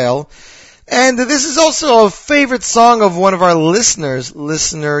 Eichilulukel. And this is also a favorite song of one of our listeners,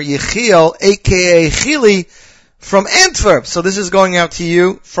 listener Yechiel, aka Chili, from Antwerp. So this is going out to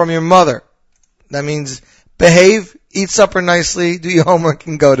you from your mother. That means behave, eat supper nicely, do your homework,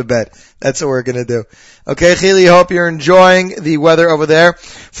 and go to bed. That's what we're going to do. Okay, Chili, hope you're enjoying the weather over there.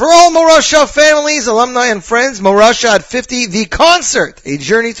 For all Morasha families, alumni, and friends, Morasha at 50, the concert, a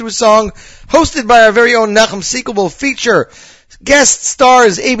journey through song, hosted by our very own Nachum Segal, will feature guest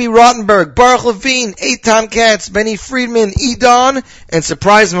stars A.B. Rottenberg, Baruch Levine, Eitan Katz, Benny Friedman, Edon, and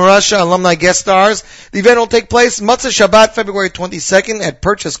surprise Morasha alumni guest stars. The event will take place Matzah Shabbat, February 22nd at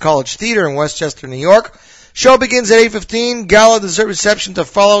Purchase College Theater in Westchester, New York. Show begins at 8:15. Gala dessert reception to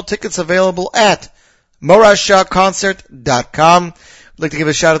follow. Tickets available at morashaconcert.com. I'd like to give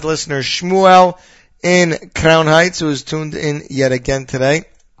a shout out to listener Shmuel in Crown Heights, who is tuned in yet again today.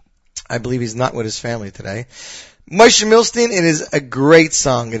 I believe he's not with his family today. Moshe Milstein, it is a great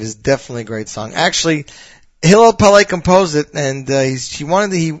song. It is definitely a great song. Actually, Hillel Paleh composed it, and he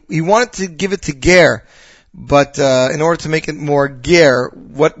wanted to give it to Ger, but in order to make it more Ger,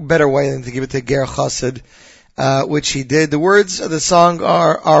 what better way than to give it to Ger Chassid, which he did. The words of the song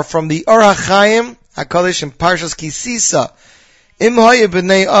are from the Or HaChaim HaKadosh in Parshas Kisisa. Im hayu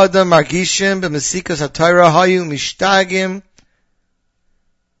b'nei Adam margishim b'mesikas HaTorah hayu mishtagim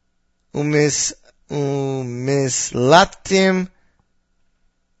umislatim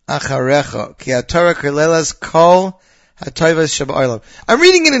acharecha ki HaTorah kelelas kol HaTorahs sheba'olam. I'm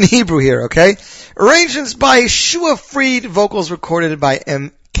reading it in Hebrew here, okay? Arrangements by Shua Fried, vocals recorded by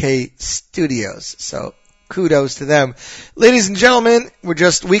MK Studios. So, kudos to them. Ladies and gentlemen, we're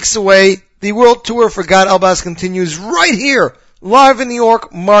just weeks away. The world tour for God Elbaz continues right here, live in New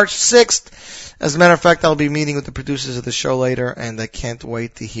York, March 6th. As a matter of fact, I'll be meeting with the producers of the show later, and I can't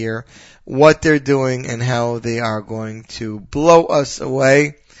wait to hear what they're doing and how they are going to blow us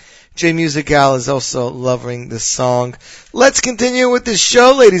away. J Musical is also loving the song. Let's continue with the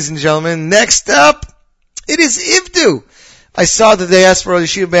show, ladies and gentlemen. Next up, it is Ivdu. I saw the Diaspora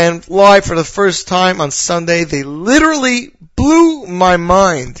Yeshiva Band live for the first time on Sunday. They literally blew my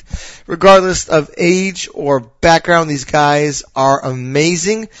mind. Regardless of age or background, these guys are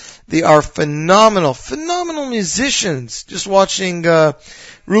amazing. They are phenomenal musicians. Just watching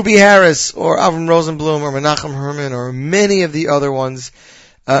Ruby Harris or Avram Rosenblum or Menachem Herman or many of the other ones,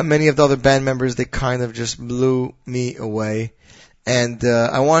 many of the other band members, they kind of just blew me away. And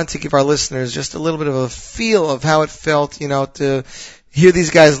I wanted to give our listeners just a little bit of a feel of how it felt, to hear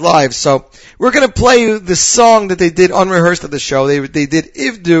these guys live. So we're going to play you the song that they did unrehearsed at the show. They did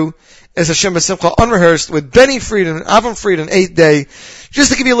Ivdu as Hashem B'Simcha unrehearsed with Benny Friedman and Avraham Fried on 8th Day.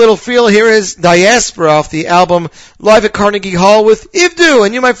 Just to give you a little feel, here is Diaspora off the album Live at Carnegie Hall with Ivdu.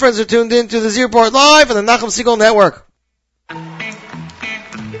 And you, my friends, are tuned in to the Z Report Live on the Nachum Segal Network.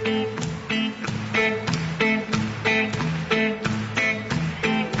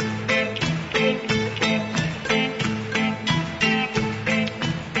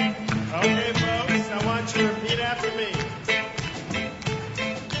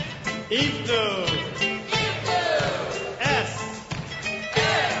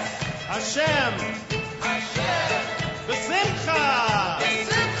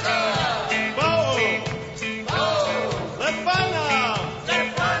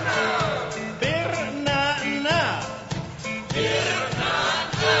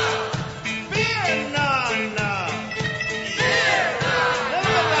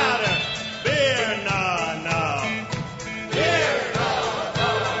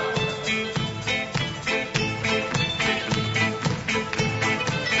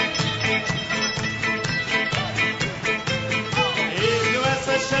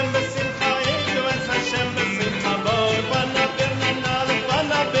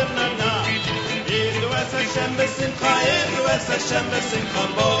 Hashem b'simcha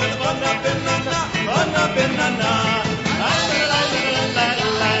bo v'na b'nana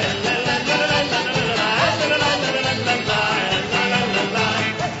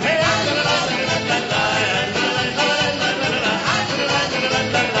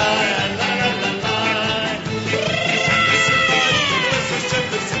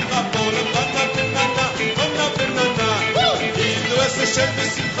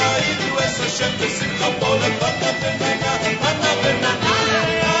Hashem b'simcha bo v'na b'nana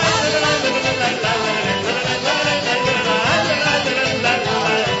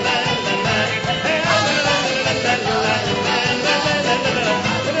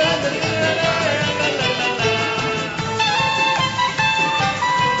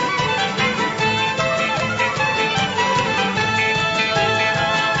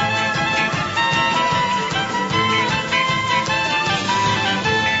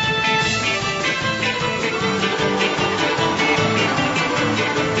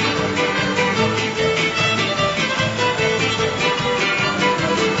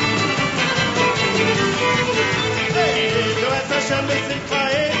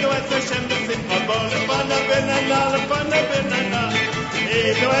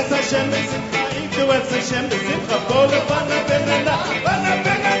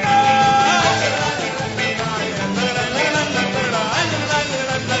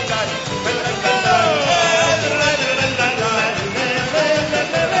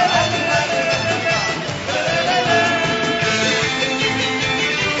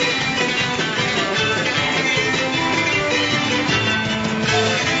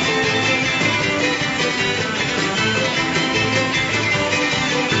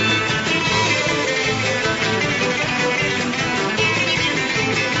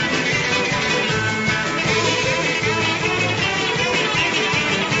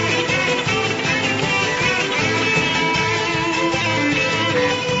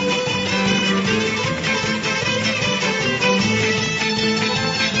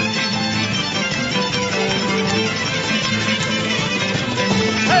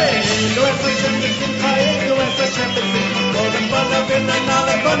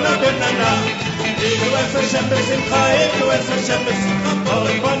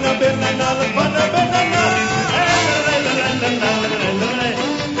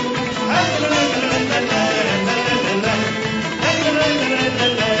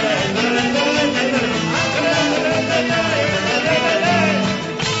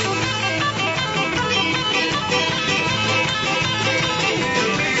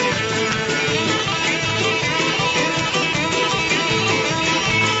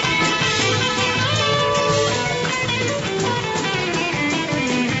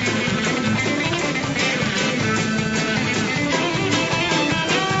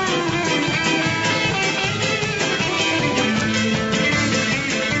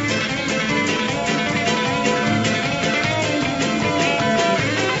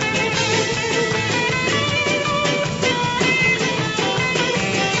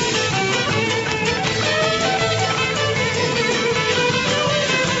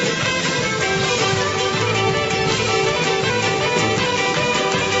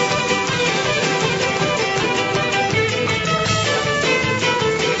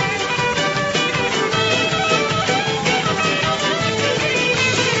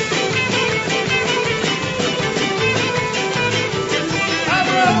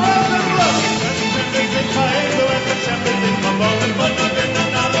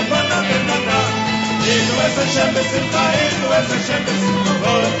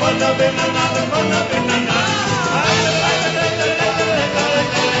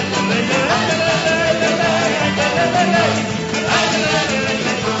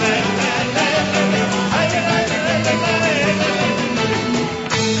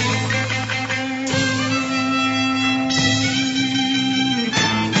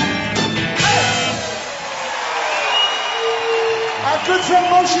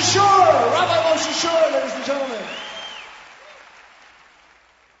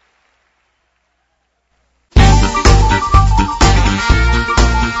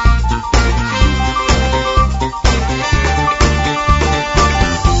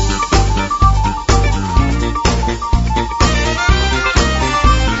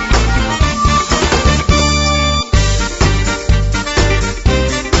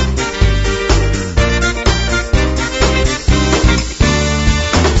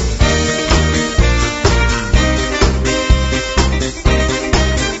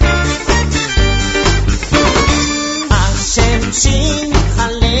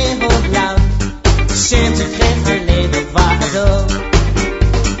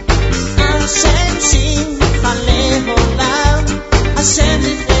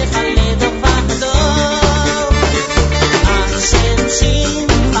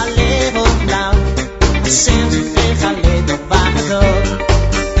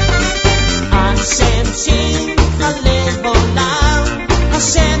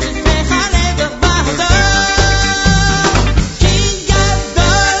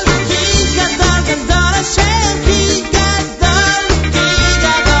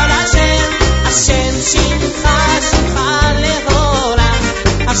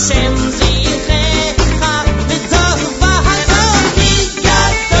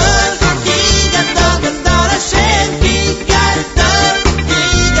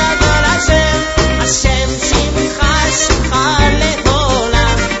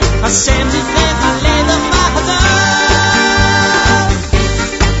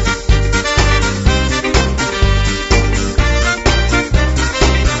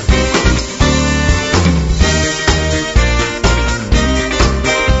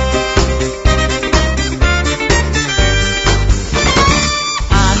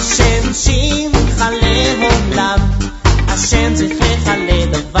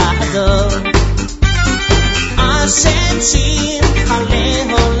Hashem Simcha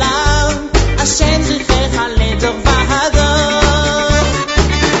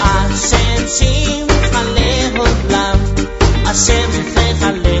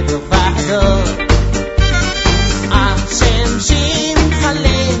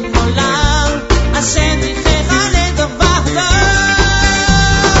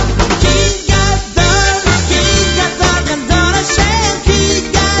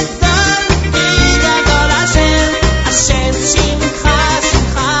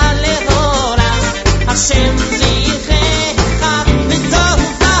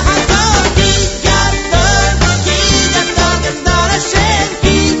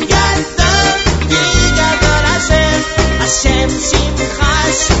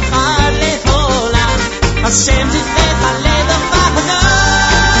Hashem.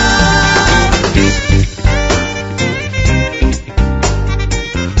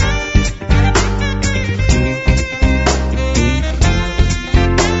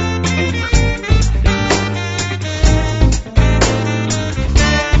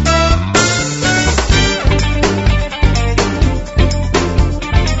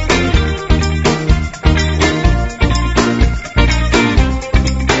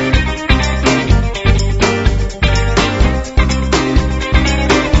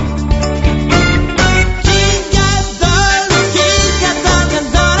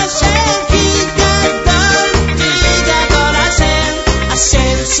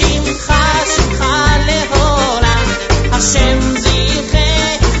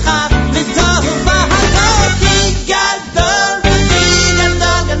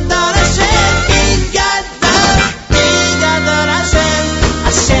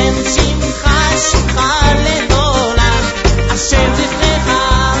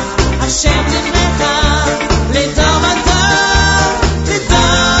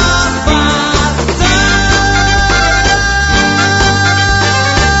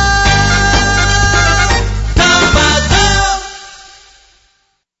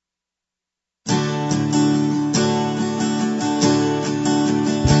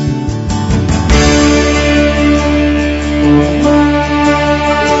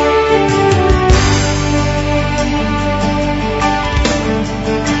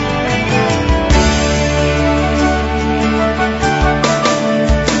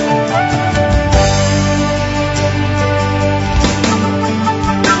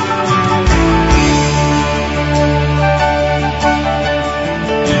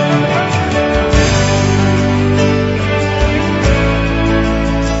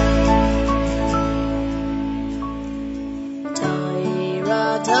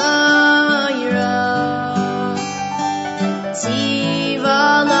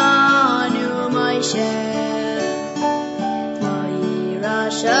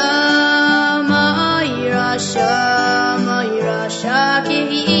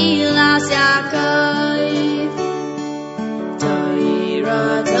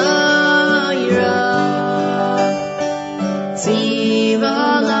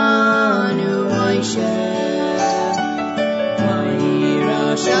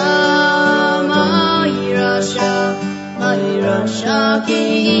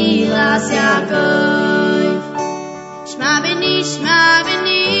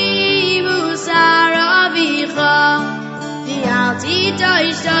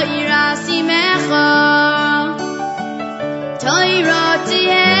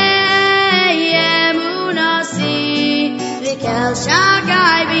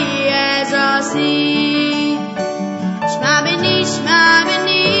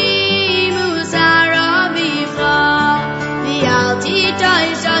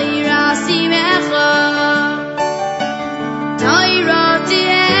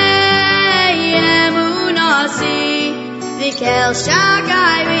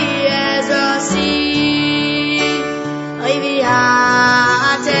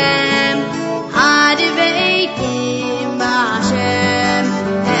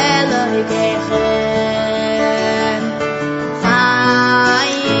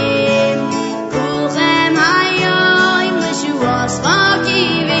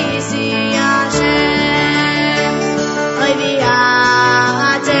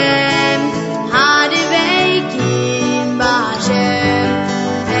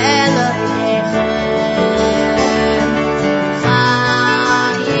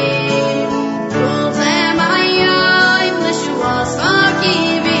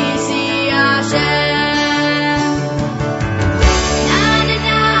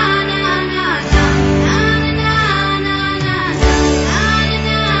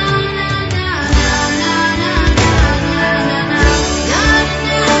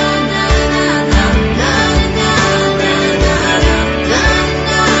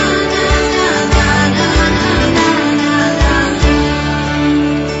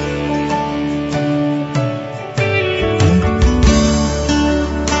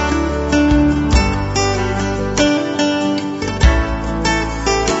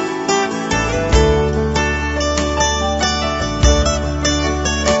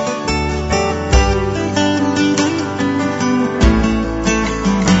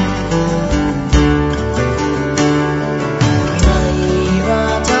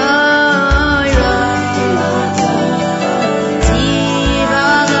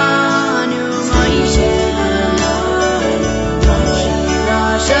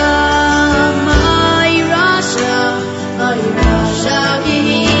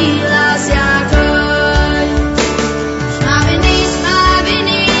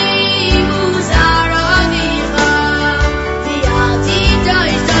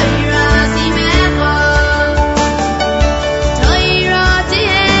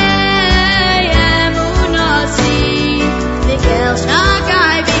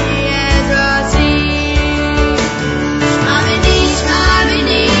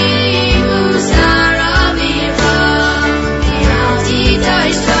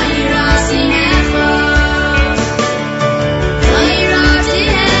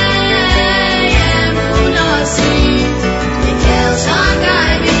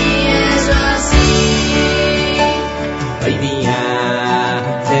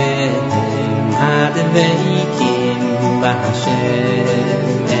 Veikim b'Hashem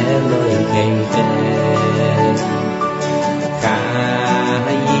Elokeichem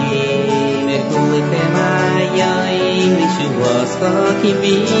Chayim v'kulechem hayayim Yeshuos chokim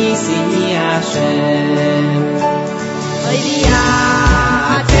b'isi Hashem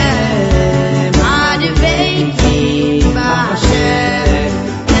Oidiatem ad veikim b'Hashem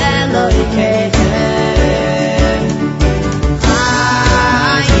Elokeichem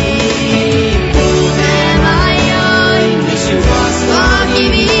Chayim v'kulechem hayayim Yeshuos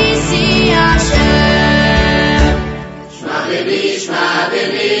chokim b'isi Hashem Shma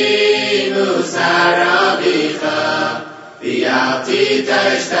b'ni musar avicha V'yalti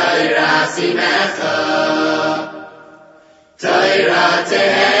t'ashtay rasi mecha Torah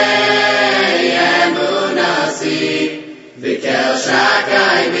tehei emunasi V'kel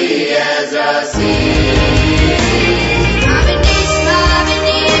shakai mi'ezrasi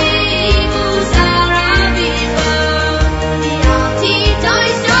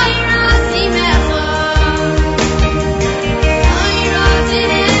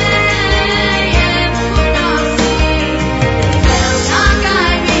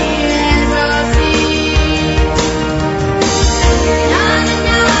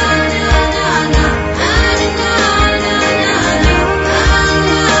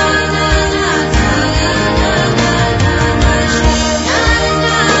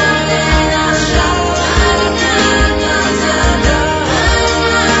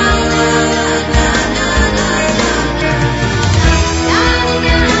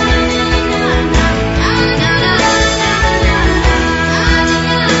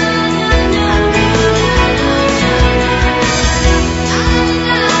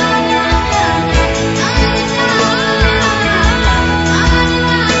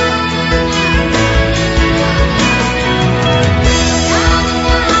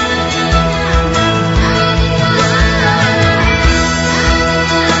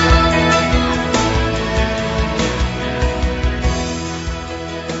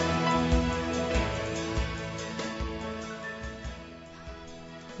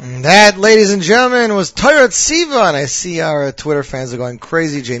That, ladies and gentlemen, was Torah Tziva, and I see our Twitter fans are going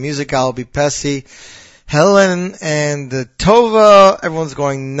crazy. J Music, Albie Pesci, Helen, and Tova, everyone's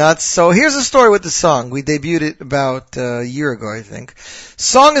going nuts. So here's the story with the song. We debuted it about a year ago, I think.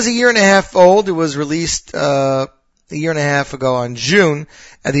 Song is a year and a half old. It was released a year and a half ago on June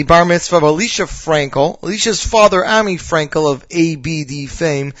at the bar mitzvah of Alicia Frankel. Alicia's father, Ami Frankel of ABD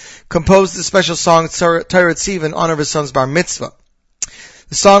fame, composed the special song Torah Tziva in honor of his son's bar mitzvah.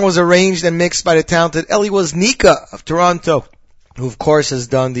 The song was arranged and mixed by the talented Eli Woznicka of Toronto, who of course has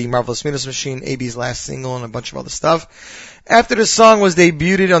done the Marvelous Midas Machine, AB's last single, and a bunch of other stuff. After the song was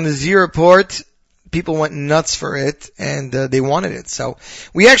debuted on the Z Report, people went nuts for it, and they wanted it. So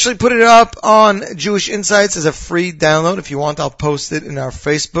we actually put it up on Jewish Insights as a free download. If you want, I'll post it in our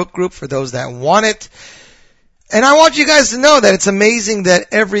Facebook group for those that want it. And I want you guys to know that it's amazing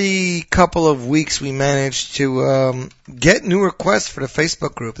that every couple of weeks we manage to get new requests for the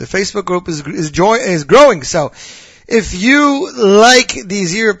Facebook group. The Facebook group is growing. So if you like the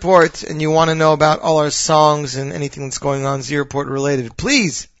Z Report and you want to know about all our songs and anything that's going on Z Report related,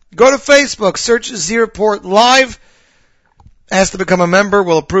 please go to Facebook, search Z Report Live, ask to become a member,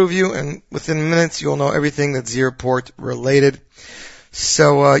 we'll approve you, and within minutes you'll know everything that's Z Report related.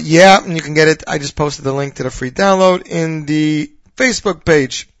 So, yeah, and you can get it. I just posted the link to the free download in the Facebook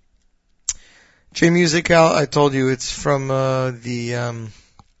page. J Musical, I told you it's from, no, I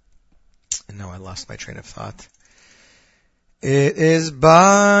lost my train of thought. It is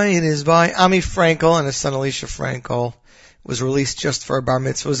by Ami Frankel and his son Alicia Frankel. Was released just for a bar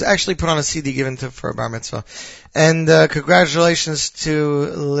mitzvah. It was actually put on a CD given for a bar mitzvah. And congratulations to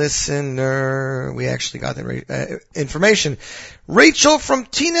listener. We actually got the information. Rachel from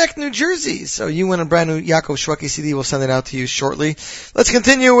Teaneck, New Jersey. So you win a brand new Yaakov Shwekey CD. We'll send it out to you shortly. Let's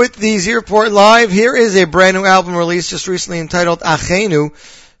continue with the Z Report Live. Here is a brand new album released just recently entitled Achenu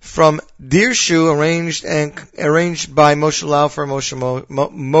from Dirshu, arranged by Moshe Laufer,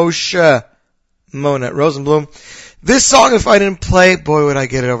 Moshe Mona Rosenblum. This song, if I didn't play, boy, would I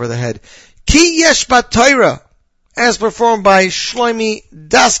get it over the head. Ki Yesh Torah, as performed by Shloime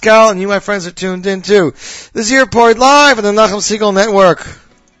Daskal, and you, my friends, are tuned in too. The Z Report Live on the Nachum Segal Network.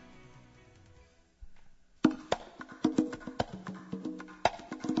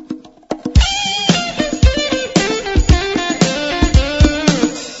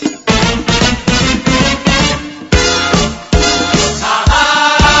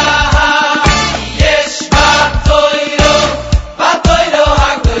 Yes,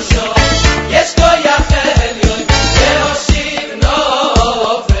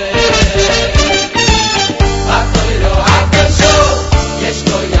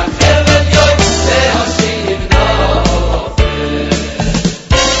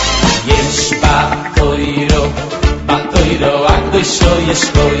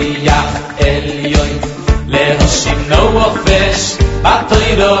 koyach elyon lehoshim no ofesh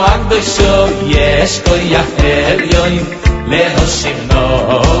batoiro akdosho yesh koyach elyon lehoshim no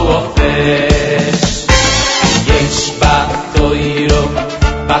ofesh yesh batoiro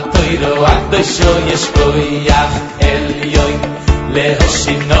akdosho yesh koyach elyon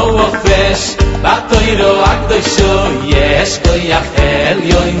lehoshim no ofesh batoiro akdosho yesh koyach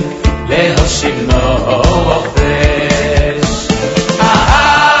elyon lehoshim no ofesh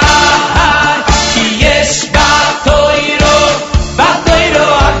ki yesh batoiro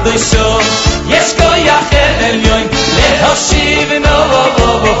akdosho yesh koyach elyon lehoshim no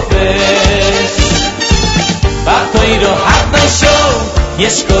ofesh batoiro akdosho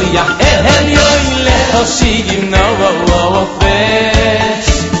yesh koyach elyon lehoshim no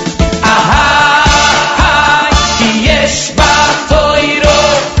ofesh ki yesh batoiro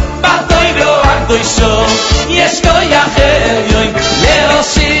akdosho yesh koyach elyon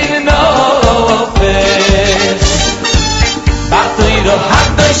lehoshim no ofesh batoiro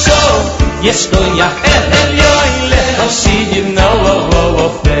akdosho yesh koyach elyon lehoshim no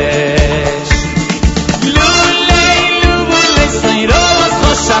ofesh lulei sayros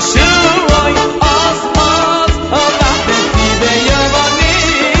choshashuoy os obachti beyavani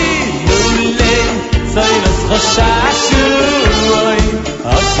lulei sayros choshashuoy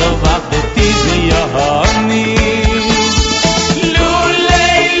os obachti beyavani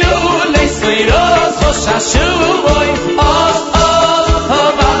lulei sayros choshashuoy os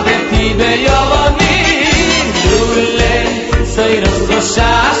obachti beyavani lulei sayros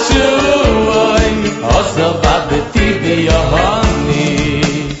choshashuoy os obachti beyavani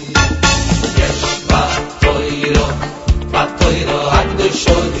yesh batoiro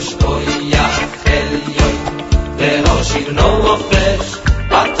akdosho yesh koyach elyon lehoshim no ofesh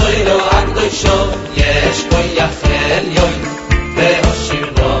batoiro akdosho yesh koyach elyon lehoshim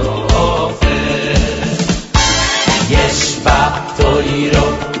no ofesh yesh batoiro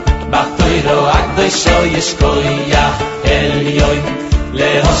akdosho yesh koyach elyon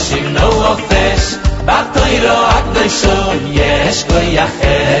lehoshim no ofesh batoiro akdosho yesh koyach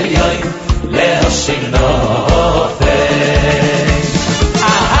elyon lehoshim no ofesh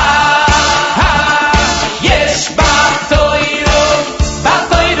yesh batoiro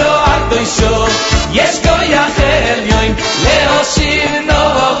akdosho yesh koyach elyon lehoshim no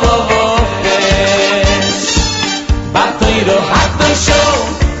ofesh batoiro akdosho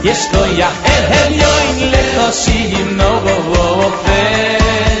yesh koyach elyon lehoshim no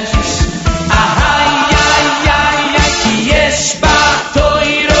ofesh ki yesh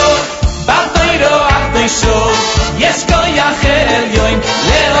batoiro akdosho yesh koyach elyon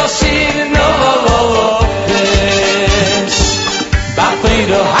lehoshim no ofesh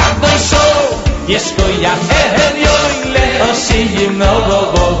batoiro akdosho yesh koyach elyon lehoshim no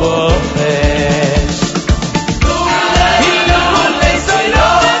ofesh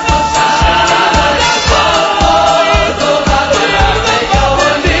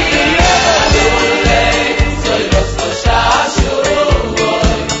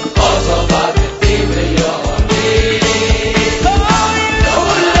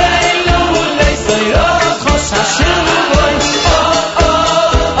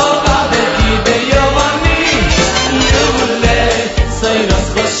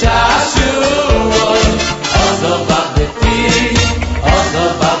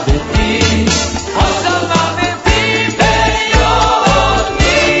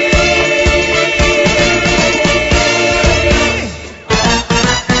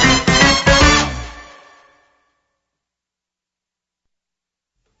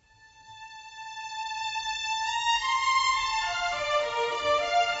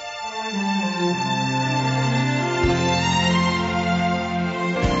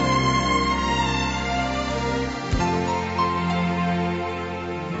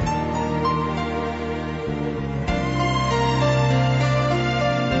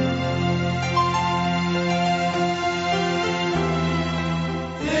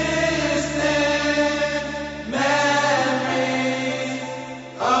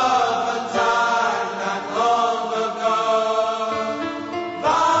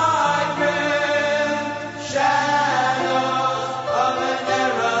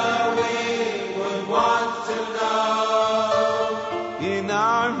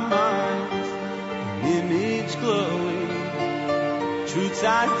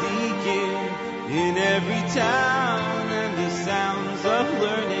in every town, and the sounds of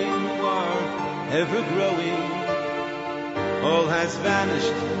learning are ever growing. All has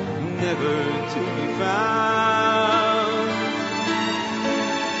vanished, never to be found.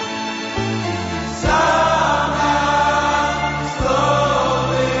 Somehow,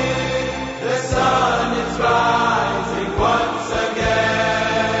 slowly,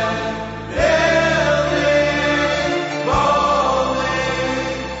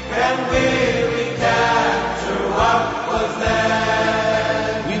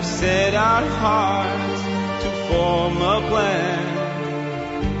 our hearts to form a plan.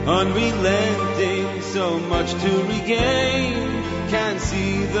 Unrelenting, so much to regain. Can't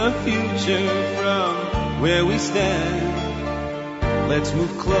see the future from where we stand. Let's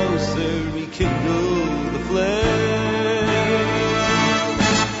move closer, rekindle the flame.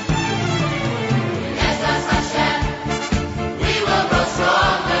 Yes, as Hashem, we will grow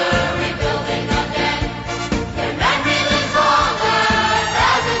stronger, rebuilding again. Their memory lives longer,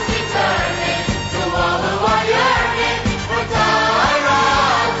 thousands returning to all who are yearning for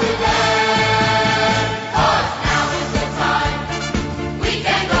Torah today. 'Cause now is the time, we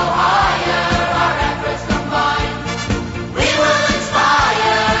can go higher, our efforts combined. We will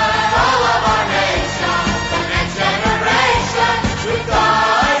inspire all of our nation, the next generation, with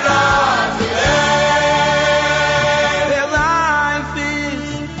Torah today. Their life is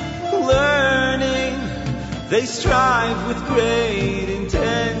learning. They strive with great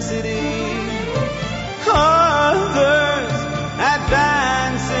intensity. Others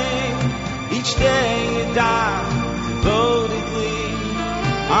advancing each day devotedly.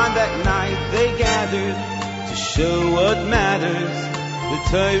 On that night they gathered to show what matters. The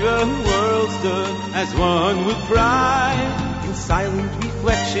Torah world stood as one with pride. In silent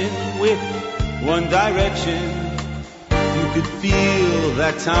reflection with one direction. You could feel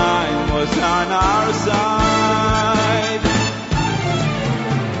that time was on our side.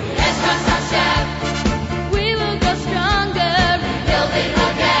 Yes, Hashem, we will grow stronger, rebuilding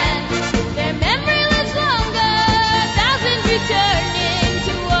again. Their memory lives longer, thousands returning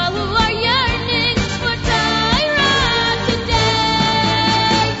to all who are yearning for Torah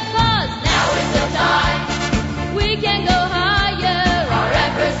today. 'Cause now is the time, we can go higher, our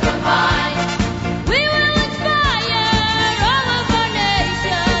efforts combined. We will inspire all of our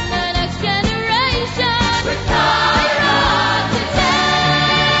nation, the next generation, with Torah today.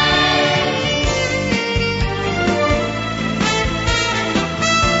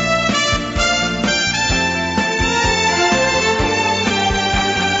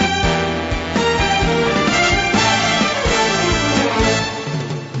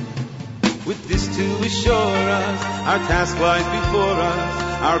 With this to assure us, our task lies before us.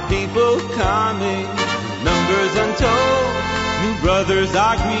 Our people coming, numbers untold. New brothers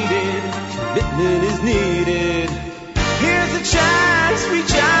are greeted, commitment is needed. Here's a chance,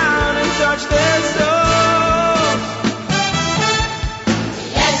 reach out and touch their souls.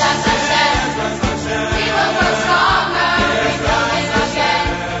 Yes, Hashem, we will grow stronger, rebuilding again.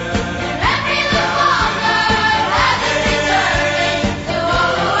 Their memory lives longer, thousands returning to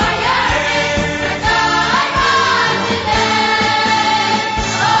all who are yearning for Torah today.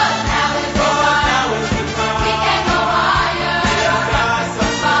 'Cause now is the time, we can go higher, our efforts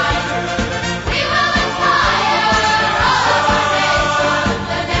combined. We will inspire all of our nation,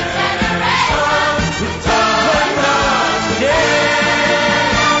 the next generation, with Torah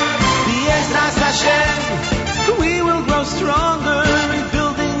B'ezras Hashem, we will grow stronger,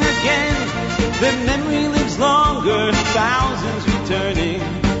 rebuilding again. The memory lives longer, thousands returning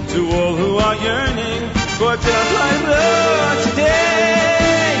to all who are yearning for Torah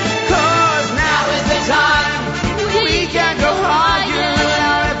today. 'Cause now is the time, we can go higher,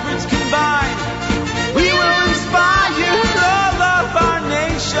 our efforts combined. We will inspire all of our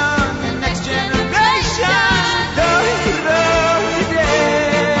nation, the next generation. Torah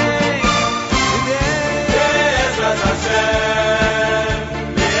today. B'ezras Hashem,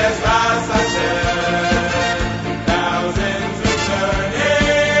 B'ezras Hashem, thousands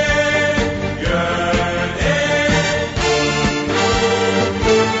returning, yearning.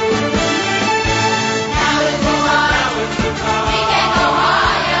 Now is the time, we can go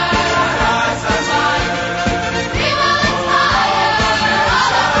higher, our efforts combined. We will inspire all of our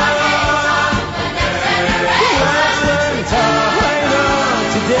nation, the next generation, with Torah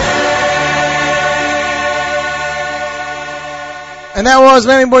Today. And that was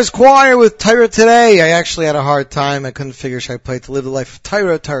Miami Boys Choir with Torah Today. I actually had a hard time. I couldn't figure should I play To Live the Life of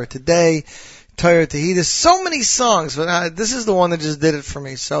Torah, Torah Today, Torah Tehi. There's so many songs, but this is the one that just did it for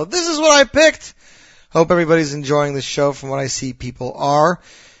me. So this is what I picked. Hope everybody's enjoying the show. From what I see, people are.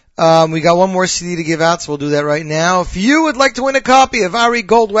 We got one more CD to give out, so we'll do that right now. If you would like to win a copy of Ari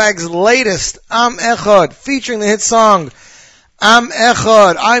Goldwag's latest Am Echad, featuring the hit song Am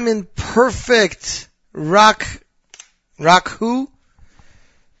Echad, I'm in perfect Rakhu,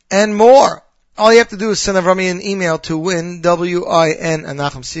 and more. All you have to do is send Avrami an email to win, WIN, at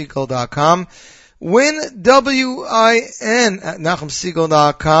NachumSegal.com. Win, WIN, at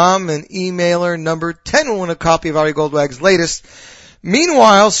NachumSegal.com, and emailer number 10 will win a copy of Ari Goldwag's latest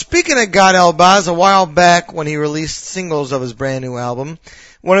Meanwhile, speaking of Gad Elbaz, a while back when he released singles of his brand new album,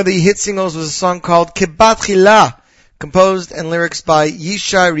 one of the hit singles was a song called Kibat Chila, composed and lyrics by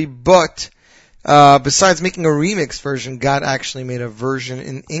Yishai Ribot. Besides making a remix version, Gad actually made a version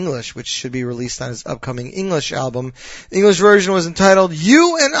in English, which should be released on his upcoming English album. The English version was entitled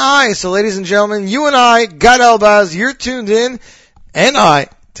You and I. So ladies and gentlemen, you and I, Gad Elbaz, you're tuned in, and I,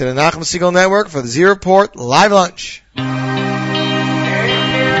 to the Nachum Segal Network for the Z Report Live Lunch.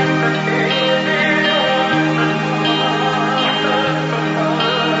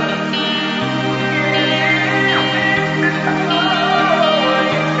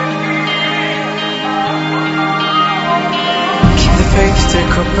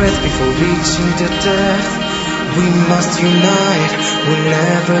 Take our breath before reaching the death. We must unite, we'll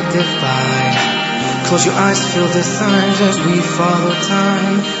never divide. Close your eyes, feel the signs as we follow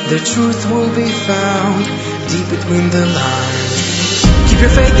time. The truth will be found deep between the lines. Keep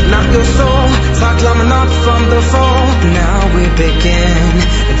your faith, not your soul. Start climbing up from the fall. Now we begin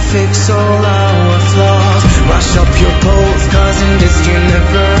and fix all our flaws. Rush up your poles, cause in this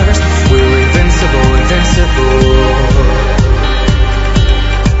universe we're invincible, invincible.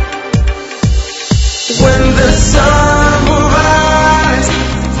 When the sun will rise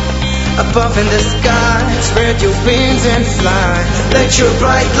above in the sky, spread your wings and fly. Let your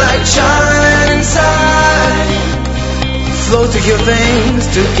bright light shine inside. Flow through your veins,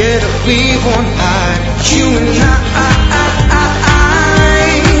 together we won't hide. You and I,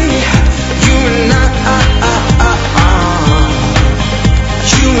 you and I,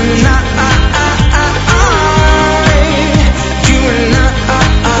 you and I.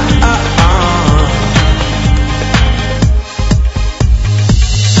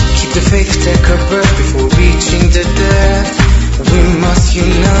 Faith, take a breath before reaching the death. We must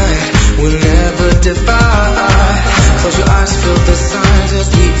unite, we'll never divide. Close your eyes, feel the signs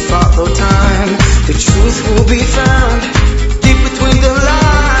as we follow time. The truth will be found deep between the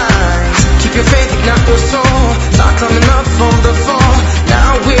lines. Keep your faith, ignite your soul. Not coming up from the fall.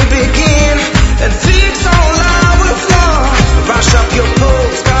 Now we begin and fix all our flaws. Rush up your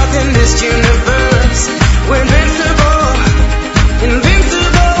poles, cause in this universe we're invincible,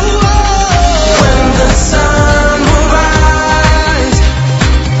 invincible. The sun will rise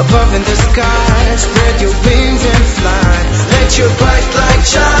above in the sky. Spread your wings and fly. Let your bright light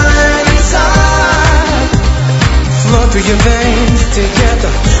shine inside. Flow through your veins.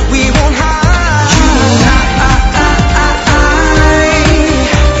 Together we won't hide. You and I,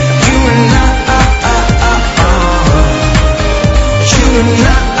 you and I, you and I.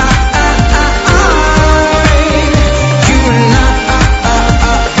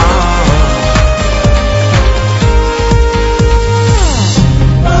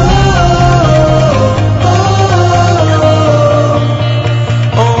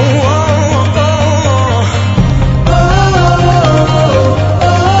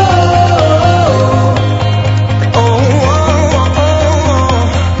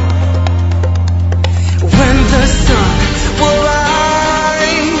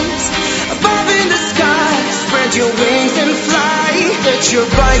 Your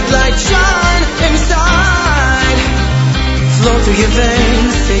bright light shine inside. Flow through your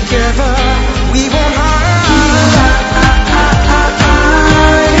veins. Together we won't hide. You and I,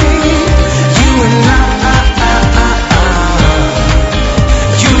 you and I,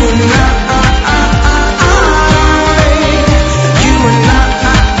 you and I,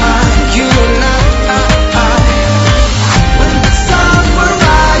 you and I. When the sun will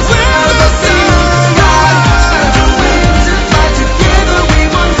rise, when the sun will rise, the winds and fly together.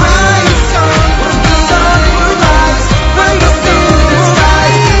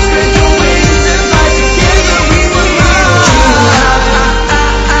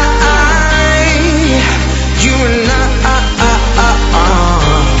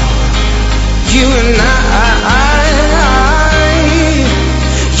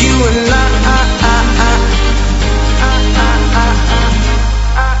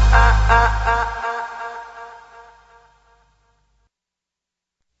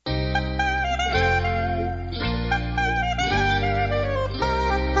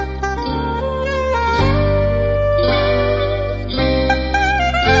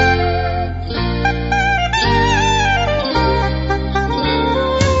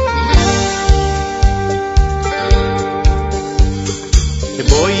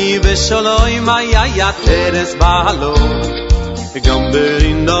 Shloime ya teres balo gam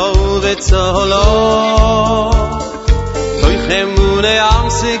beino vetzolo toy khemune am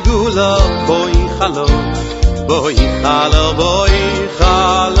segula boy khalo boy khalo boy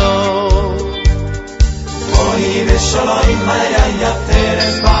khalo boy Ohi v'sholoi maya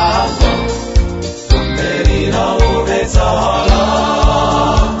teres ba'alo Merino u'betzalo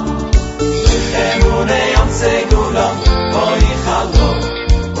L'chemune yom segulam Ohi chalo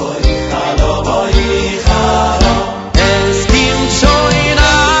Eskim shoina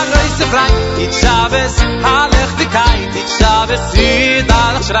groise frei It Shabbos halech dikait It Shabbos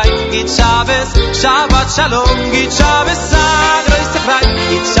yidal shrei It Shabbos Shabbat shalom It Shabbos groise frei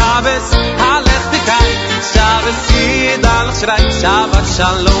It Shabbos halech dikait It Shabbos yidal shrei Shabbat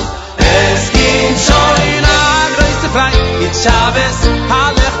shalom Eskim shoina groise frei It Shabbos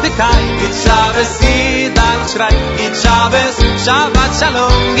halech dikait It Shabbos yidal shrei It Shabbos Shabbat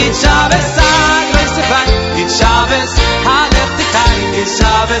shalom It Shabbos groise frei It Shabbos halech dikait It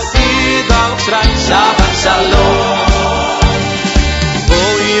Shabbos yidal shrei Shabbat shalom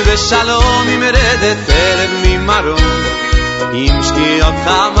Boi v'shalom imredet erev mimarom Im shkiot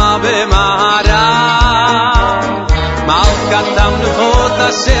chama b'mahara Malkat hamluchot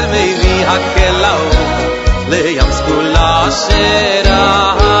asher mevi hakelao Leyam skula ashera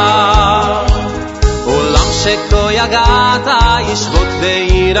Olam sheko yagata yishvot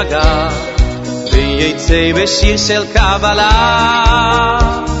ve'iraga Ve'yitzei b'shir shel kabbalah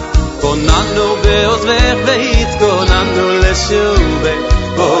Konanu be'ozvech ve'hitzkonanu leshuvech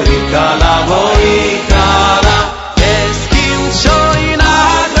Boi kala Eskim shoina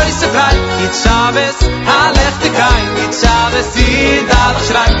groise frei It Shabbos halech dikait It Shabbos yidal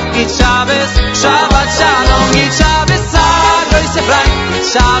shrei It Shabbos Shabbat shalom It Shabbos groise frei It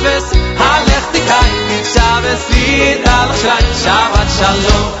Shabbos halech dikait It Shabbos yidal shrei Shabbat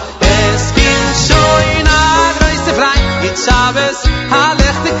shalom Eskim shoina groise frei It Shabbos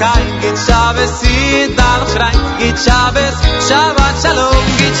halech dikait It Shabbos yidal shrei It Shabbos Shabbat shalom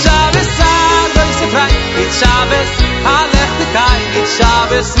It Shabbos groise frei It Shabbos halech dikait It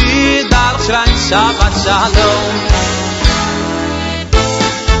Shabbos yidal shrei Shabbat shalom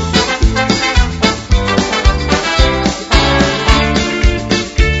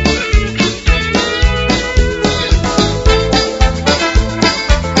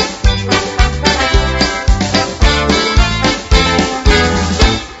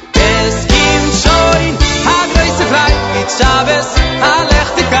Shabbos,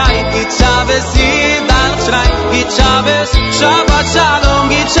 halech dikait, It Shabbos, yidal shrei, It Shabbos, Shabbat shalom,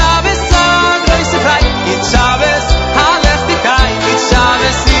 It Shabbos, groise frei, It Shabbos, halech dikait, It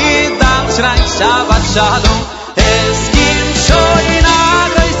Shabbos, yidal shrei, Shabbat shalom, eskim shoina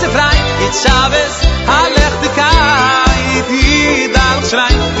groise frei, It Shabbos, halech dikait, yidal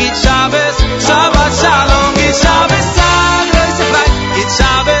shrei, It Shabbos, Shabbat shalom, It Shabbos, groise frei, It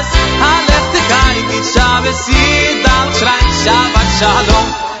Shabbos, halech dikait, It Shabbos, yidal shrei, Shabbat shalom,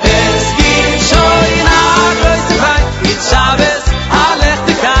 eskim shoina groise frei, It Shabbos, halech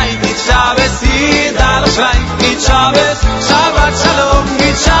dikait, It Shabbos, yidal shrei, It Shabbos, Shabbat shalom,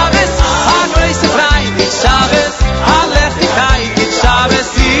 It Shabbos, groise frei, It Shabbos, halech dikait, It Shabbos,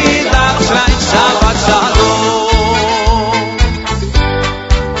 yidal shrei, Shabbat shalom.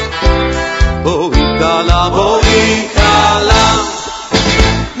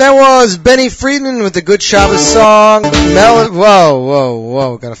 That was Benny Friedman with the Good Shabbos song.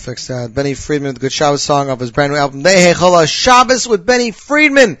 Whoa, gotta fix that. Benny Friedman with the Good Shabbos song of his brand new album, Nehei Chola Shabbos with Benny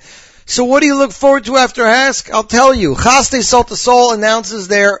Friedman. So what do you look forward to after Hask? I'll tell you. Chasdei Soul to Soul announces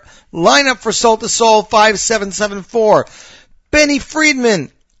their lineup for Soul to Soul 5774. Benny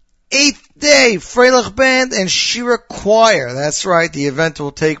Friedman, 8th Day, Freilich Band, and Shira Choir. That's right, the event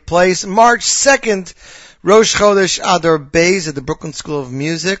will take place March 2nd, Rosh Chodesh Adar Beis at the Brooklyn School of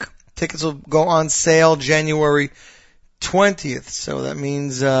Music. Tickets will go on sale January 20th, so that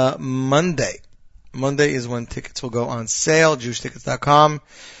means Monday. Monday is when tickets will go on sale, JewishTickets.com.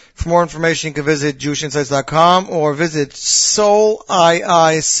 For more information, you can visit JewishInsights.com or visit soul.org.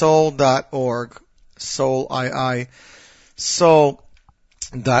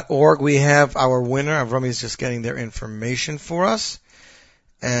 Soul.org. We have our winner. Avrami is just getting their information for us.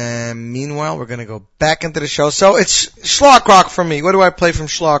 And meanwhile, we're going to go back into the show. So it's Shlock Rock for me. What do I play from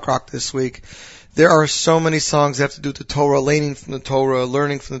Shlock Rock this week? There are so many songs that have to do with the Torah, learning from the Torah,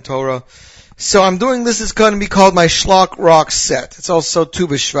 learning from the Torah. So I'm doing this. It's going to be called my Shlock Rock set. It's also Tu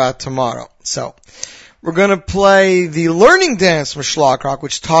B'Shvat tomorrow. So we're going to play the learning dance from Shlock Rock,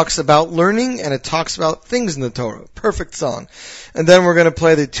 which talks about learning and it talks about things in the Torah. Perfect song. And then we're going to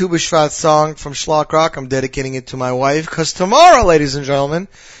play the Tu B'Shvat song from Shlock Rock. I'm dedicating it to my wife because tomorrow, ladies and gentlemen,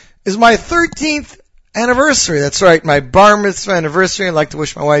 is my 13th anniversary. That's right, my bar mitzvah anniversary. I'd like to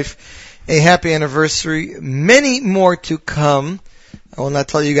wish my wife a happy anniversary. Many more to come. I will not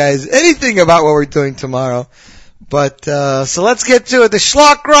tell you guys anything about what we're doing tomorrow. But, so let's get to it. The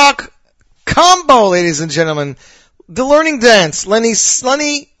Shlock Rock combo, ladies and gentlemen. The Learning Dance, Lenny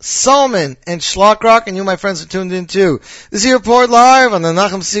Solomon, and Schlock Rock, and you, my friends, are tuned in too. This is Report Live on the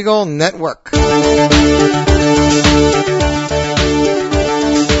Nachum Siegel Network. You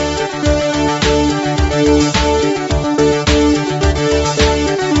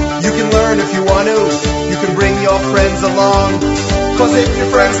can learn if you want to. You can bring your friends along. Cause if your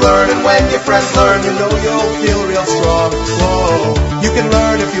friends learn, and when your friends learn, you know you'll feel real strong. Whoa. You can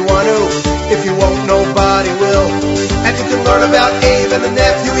learn if you want to. If you won't, nobody will. And you can learn about Abe and the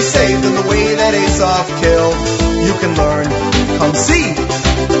nephew he saved and the way that Esau killed. You can learn. Come see.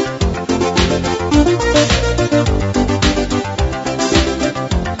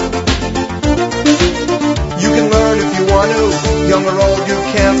 You can learn if you want to. Young or old, you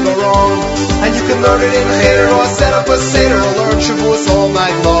can't go wrong. And you can learn it in Cheder or set up a Seder or learn Shavuos all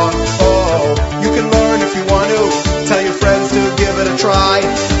night long. Oh, you can learn if you want to. Tell your friends to give it a try.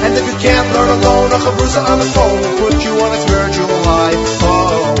 And if you can't learn alone, a chavrusa on the phone will put you on a spiritual high.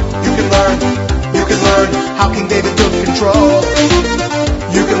 Oh, you can learn how King David took control.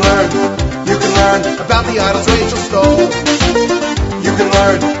 You can learn about the idols Rachel stole. You can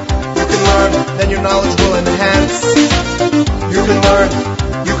learn, then your knowledge will enhance. You can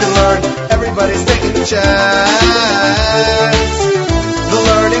learn, everybody's taking the chance. The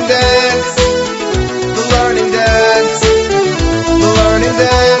learning dance, the learning dance, the learning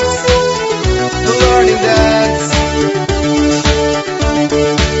dance, the learning dance.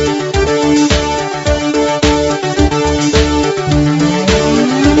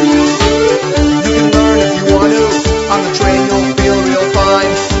 You can learn if you want to. On the train you'll feel real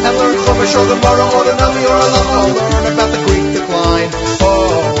fine. And learn Chumash or Gemara or the Navi or Allah. Learn about the Greek decline.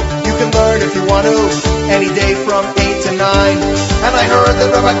 Oh, you can learn if you want to. Any day from 8 to 9. And I heard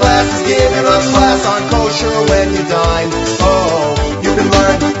that Rabbi Glass is giving us class on kosher when you dine. Oh, you can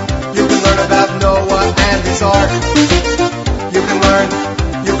learn about Noah and his ark. You can learn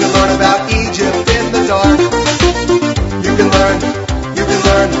about Egypt in the dark. You can learn,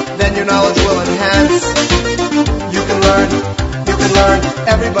 then your knowledge will enhance. You can learn,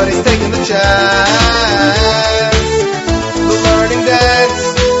 everybody's taking the chance. The learning dance,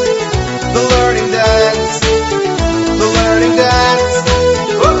 the learning dance, the learning dance,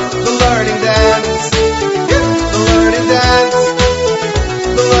 the learning dance, the learning dance,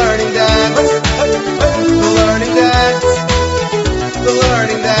 the learning dance, the learning dance, the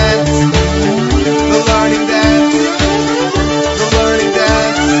learning dance, the learning dance, the learning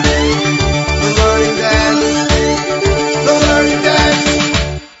dance, the learning dance, the learning dance.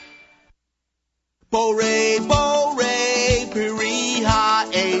 Borei, borei, piri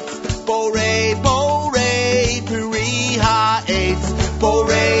ha'etz. Borei, borei, piri ha'etz.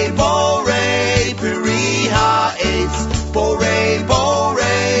 Borei, borei, piri ha'etz. Borei,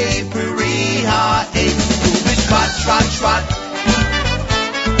 borei, piri ha'etz. Tu b'shvat, shvat, shvat.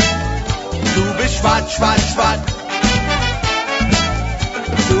 Tu b'shvat, shvat, shvat.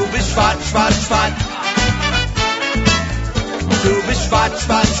 Tu b'shvat, shvat, shvat. Tu b'shvat,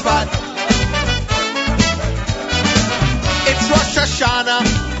 shvat, shvat. It's Rosh Hashanah.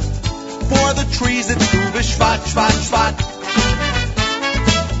 For the trees, it's Tu B'Shvat, Shvat, Shvat.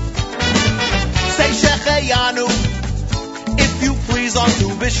 Say Shecheyanu, if you please, on Tu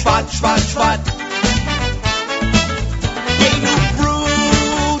B'Shvat, Shvat, Shvat. Einu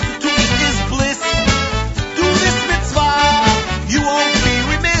fruit to eat is bliss. Do this mitzvah, you won't be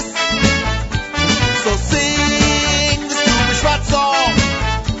remiss. So sing this Tu B'Shvat song.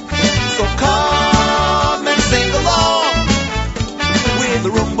 So come and sing along with the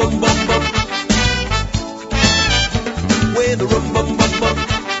rum bum bum bum. With the rum bum bum bum.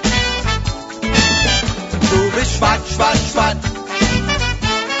 Tu b'shvat, shvat, shvat.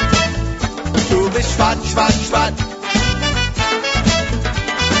 Tu b'shvat, shvat, shvat.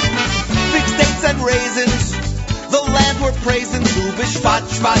 Fixed dates and raisins, the land we're praising. Tu b'shvat,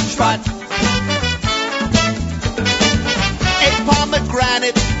 shvat, shvat. A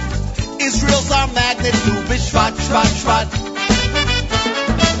pomegranate, Israel's our magnet. Tu b'shvat, shvat, shvat.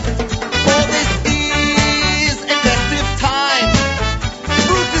 For this is a festive time.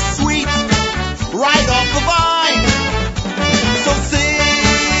 Fruit is sweet, right off the vine. So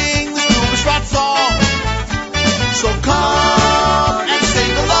sing this Tu B'Shvat song. So come and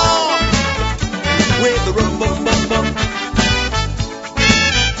sing along with the rum bum bum bum.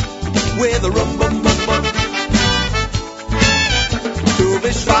 With the rum bum bum bum. Tu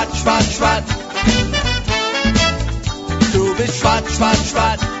B'Shvat, shvat, shvat. Tu B'Shvat, shvat,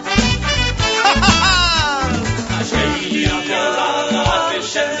 shvat.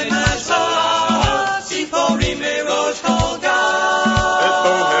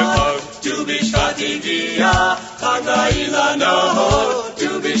 Tu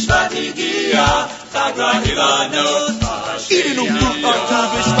Higia, Chagla Ilanot, Eating a root on Tu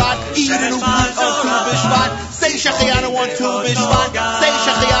B'Shvat, eating a root on Tu B'Shvat. Say Shachianu on Tu B'Shvat, say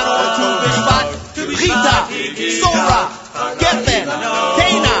Shachianu on Tu B'Shvat. Chita, Sora, Geffen,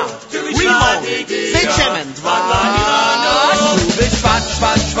 Tena, Rimo, say Shemen, Dvat. Tu B'Shvat,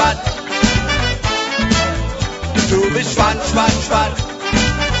 Shvat, Shvat. Tu B'Shvat, Shvat, Shvat.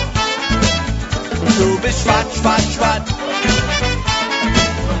 Tu B'Shvat, Shvat, Shvat.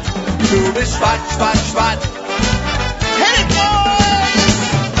 Tu B'Shvat, Shvat, Shvat. Hit it, boys!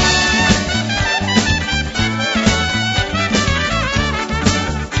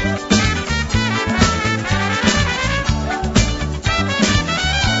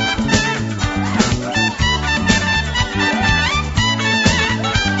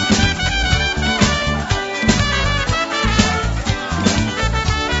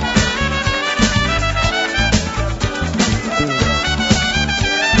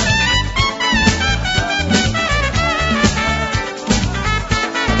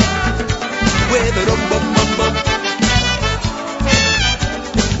 With a rum bum bum bum.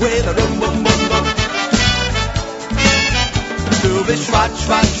 With a rum bum bum bum. Du bist schwarz,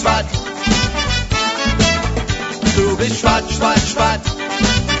 schwarz, schwarz. Du bist schwarz, schwarz, schwarz.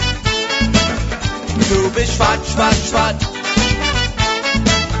 Du bist schwarz, schwarz, schwarz.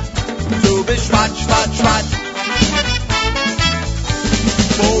 Du bist schwarz, schwarz, schwarz.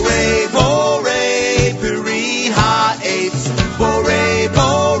 Bore, bore, puri ha'etz. Bore,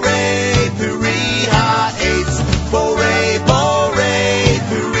 bore.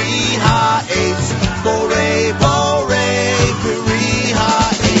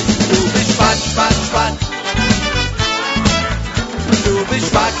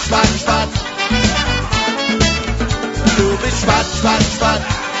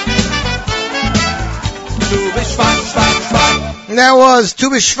 And that was Tu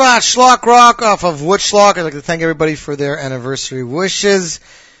B'Shvat, Shlock Rock, off of Wood Shlock. I'd like to thank everybody for their anniversary wishes.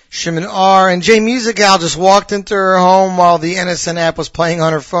 Shimon R. and Jay Music Gal just walked into her home while the NSN app was playing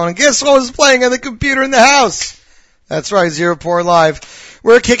on her phone. And guess what was playing on the computer in the house? That's right, Zero Port Live.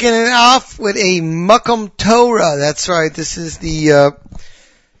 We're kicking it off with a Matan Torah. That's right, this is the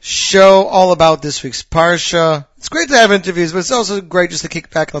show all about this week's Parsha. It's great to have interviews, but it's also great just to kick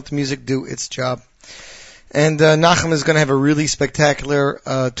back and let the music do its job. And Nachum is going to have a really spectacular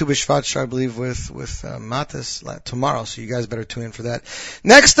Tu B'Shvat show, I believe, with Matis tomorrow, so you guys better tune in for that.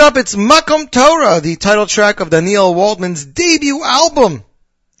 Next up, it's Matan Torah, the title track of Daniel Waldman's debut album.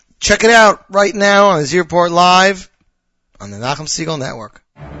 Check it out right now on the Report Live on the Nachum Segal Network.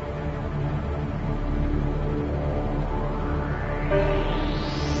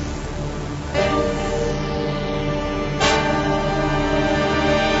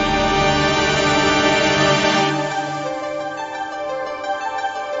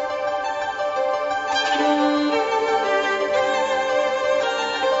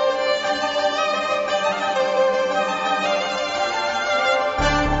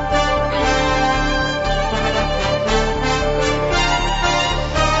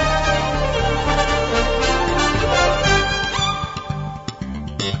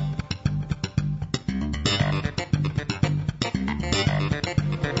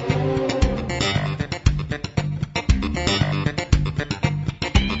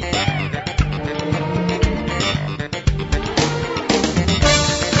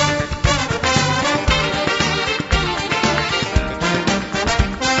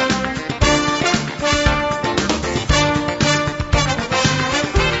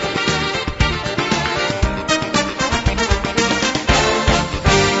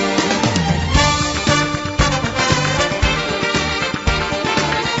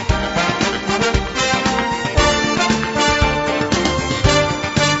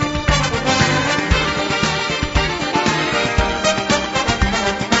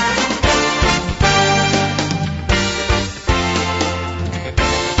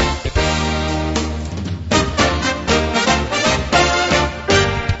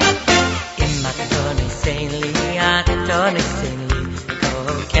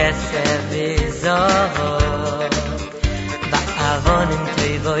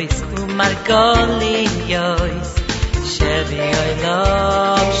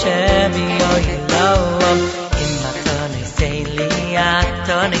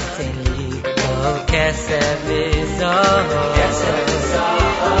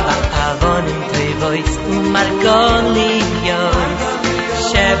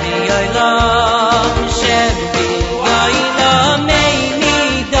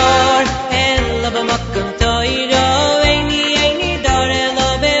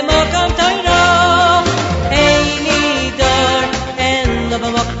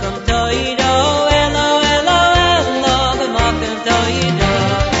 Welcome to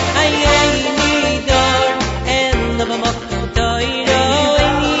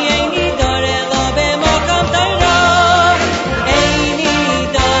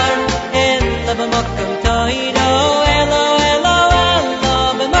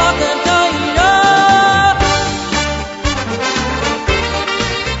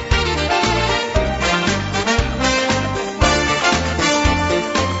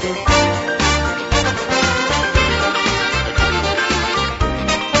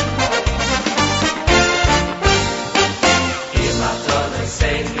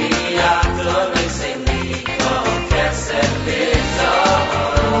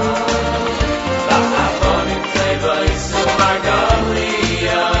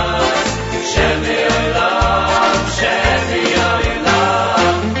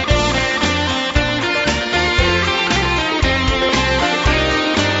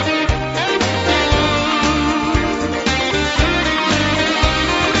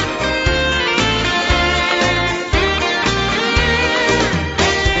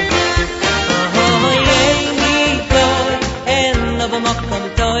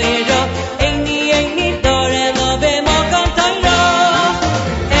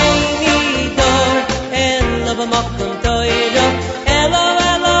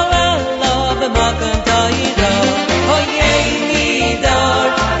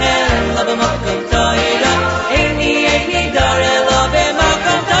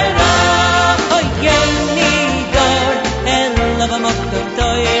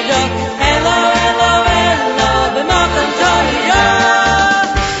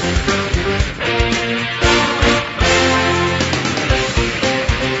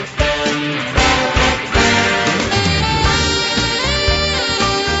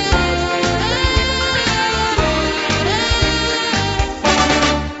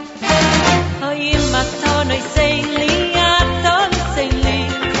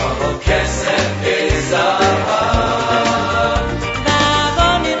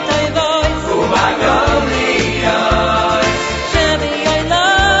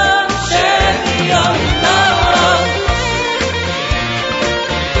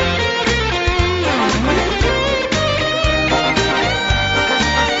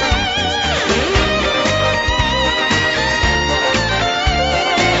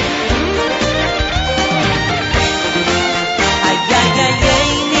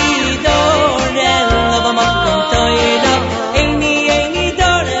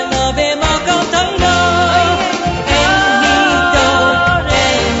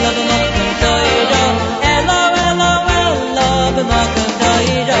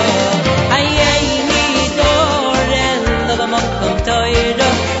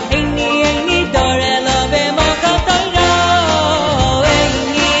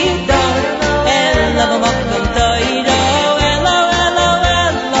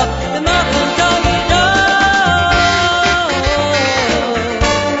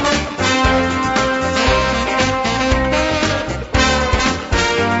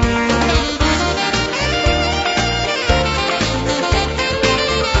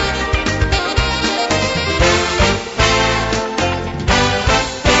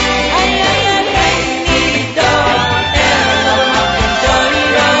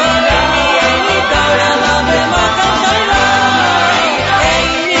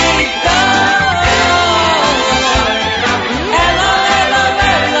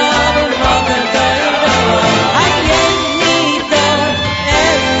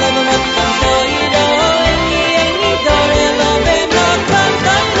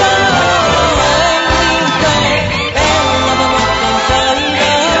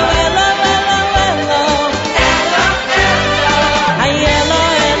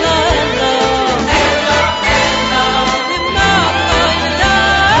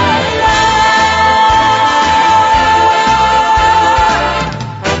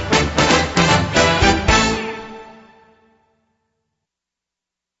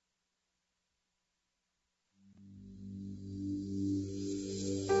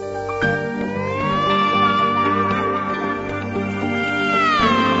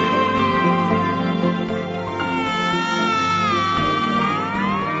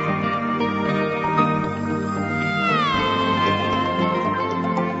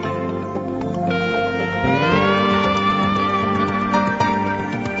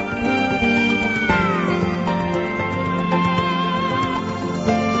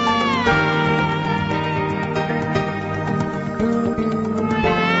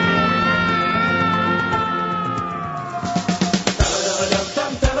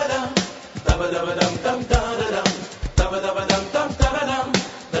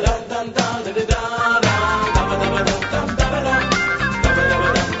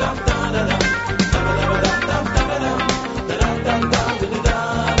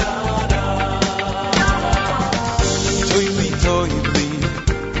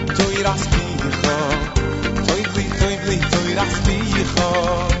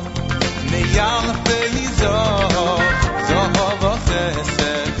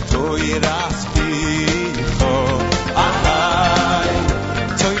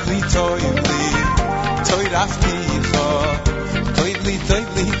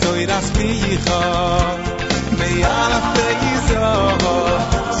bli toiras picha meyal feizo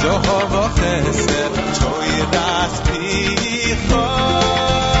zohov chesed toiras picha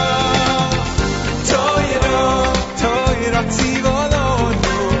toiro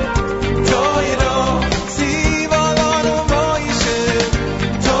tzivolonu toiro tzivolonu moishe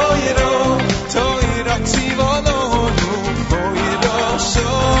toiro tzivolonu moiro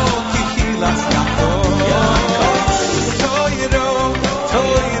shoki hilas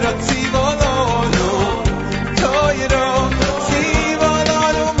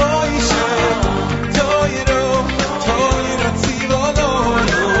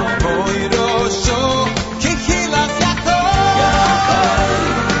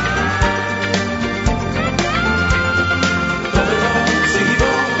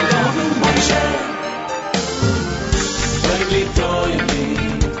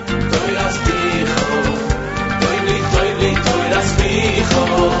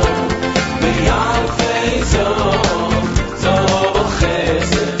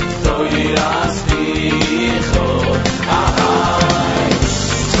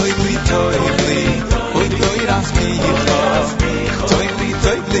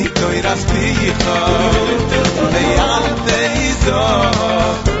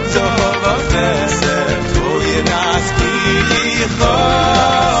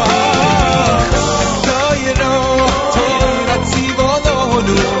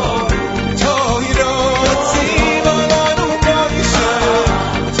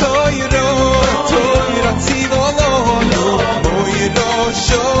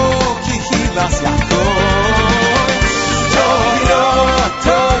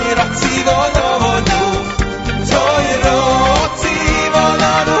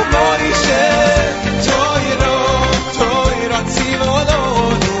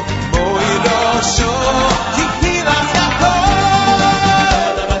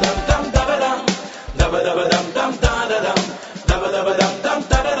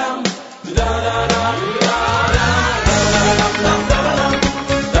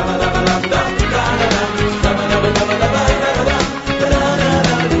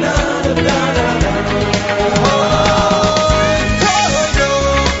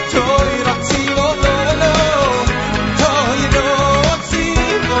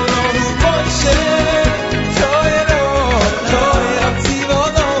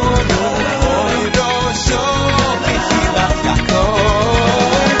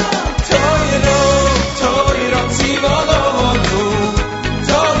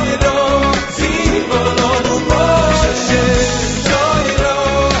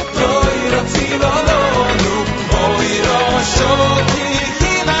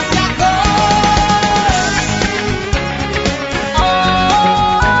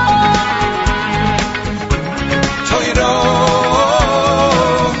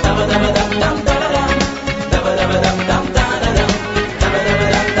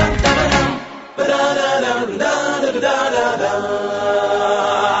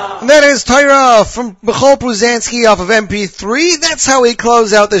From Michal Pruzansky off of MP3. That's how we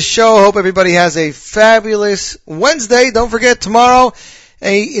close out the show. Hope everybody has a fabulous Wednesday. Don't forget tomorrow,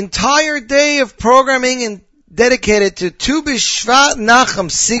 an entire day of programming and dedicated to Tu B'Shvat,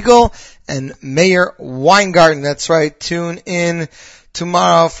 Nachum Siegel, and Meir Weingarten. That's right. Tune in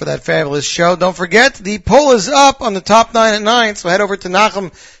tomorrow for that fabulous show. Don't forget, the poll is up on the top 9 at 9, so head over to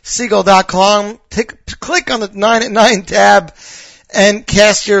NachumSiegel.com, click on the 9 at 9 tab, and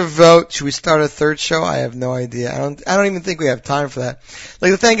cast your vote. Should we start a third show? I have no idea. I don't even think we have time for that. I'd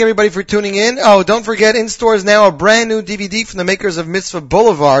like to thank everybody for tuning in. Oh, don't forget, in stores now, a brand new DVD from the makers of Mitzvah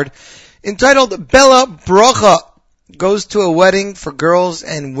Boulevard entitled Bella Brocha Goes to a Wedding for Girls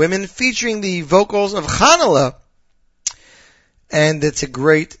and Women, featuring the vocals of Chanala. And it's a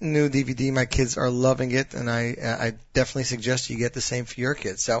great new DVD. My kids are loving it, and I definitely suggest you get the same for your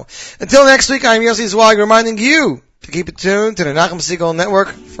kids. So, until next week, I'm Yossi Zweig, reminding you to keep it tuned to the Nachum Siegel Network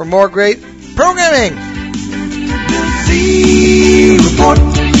for more great programming. The Z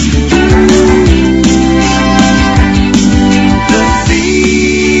Report.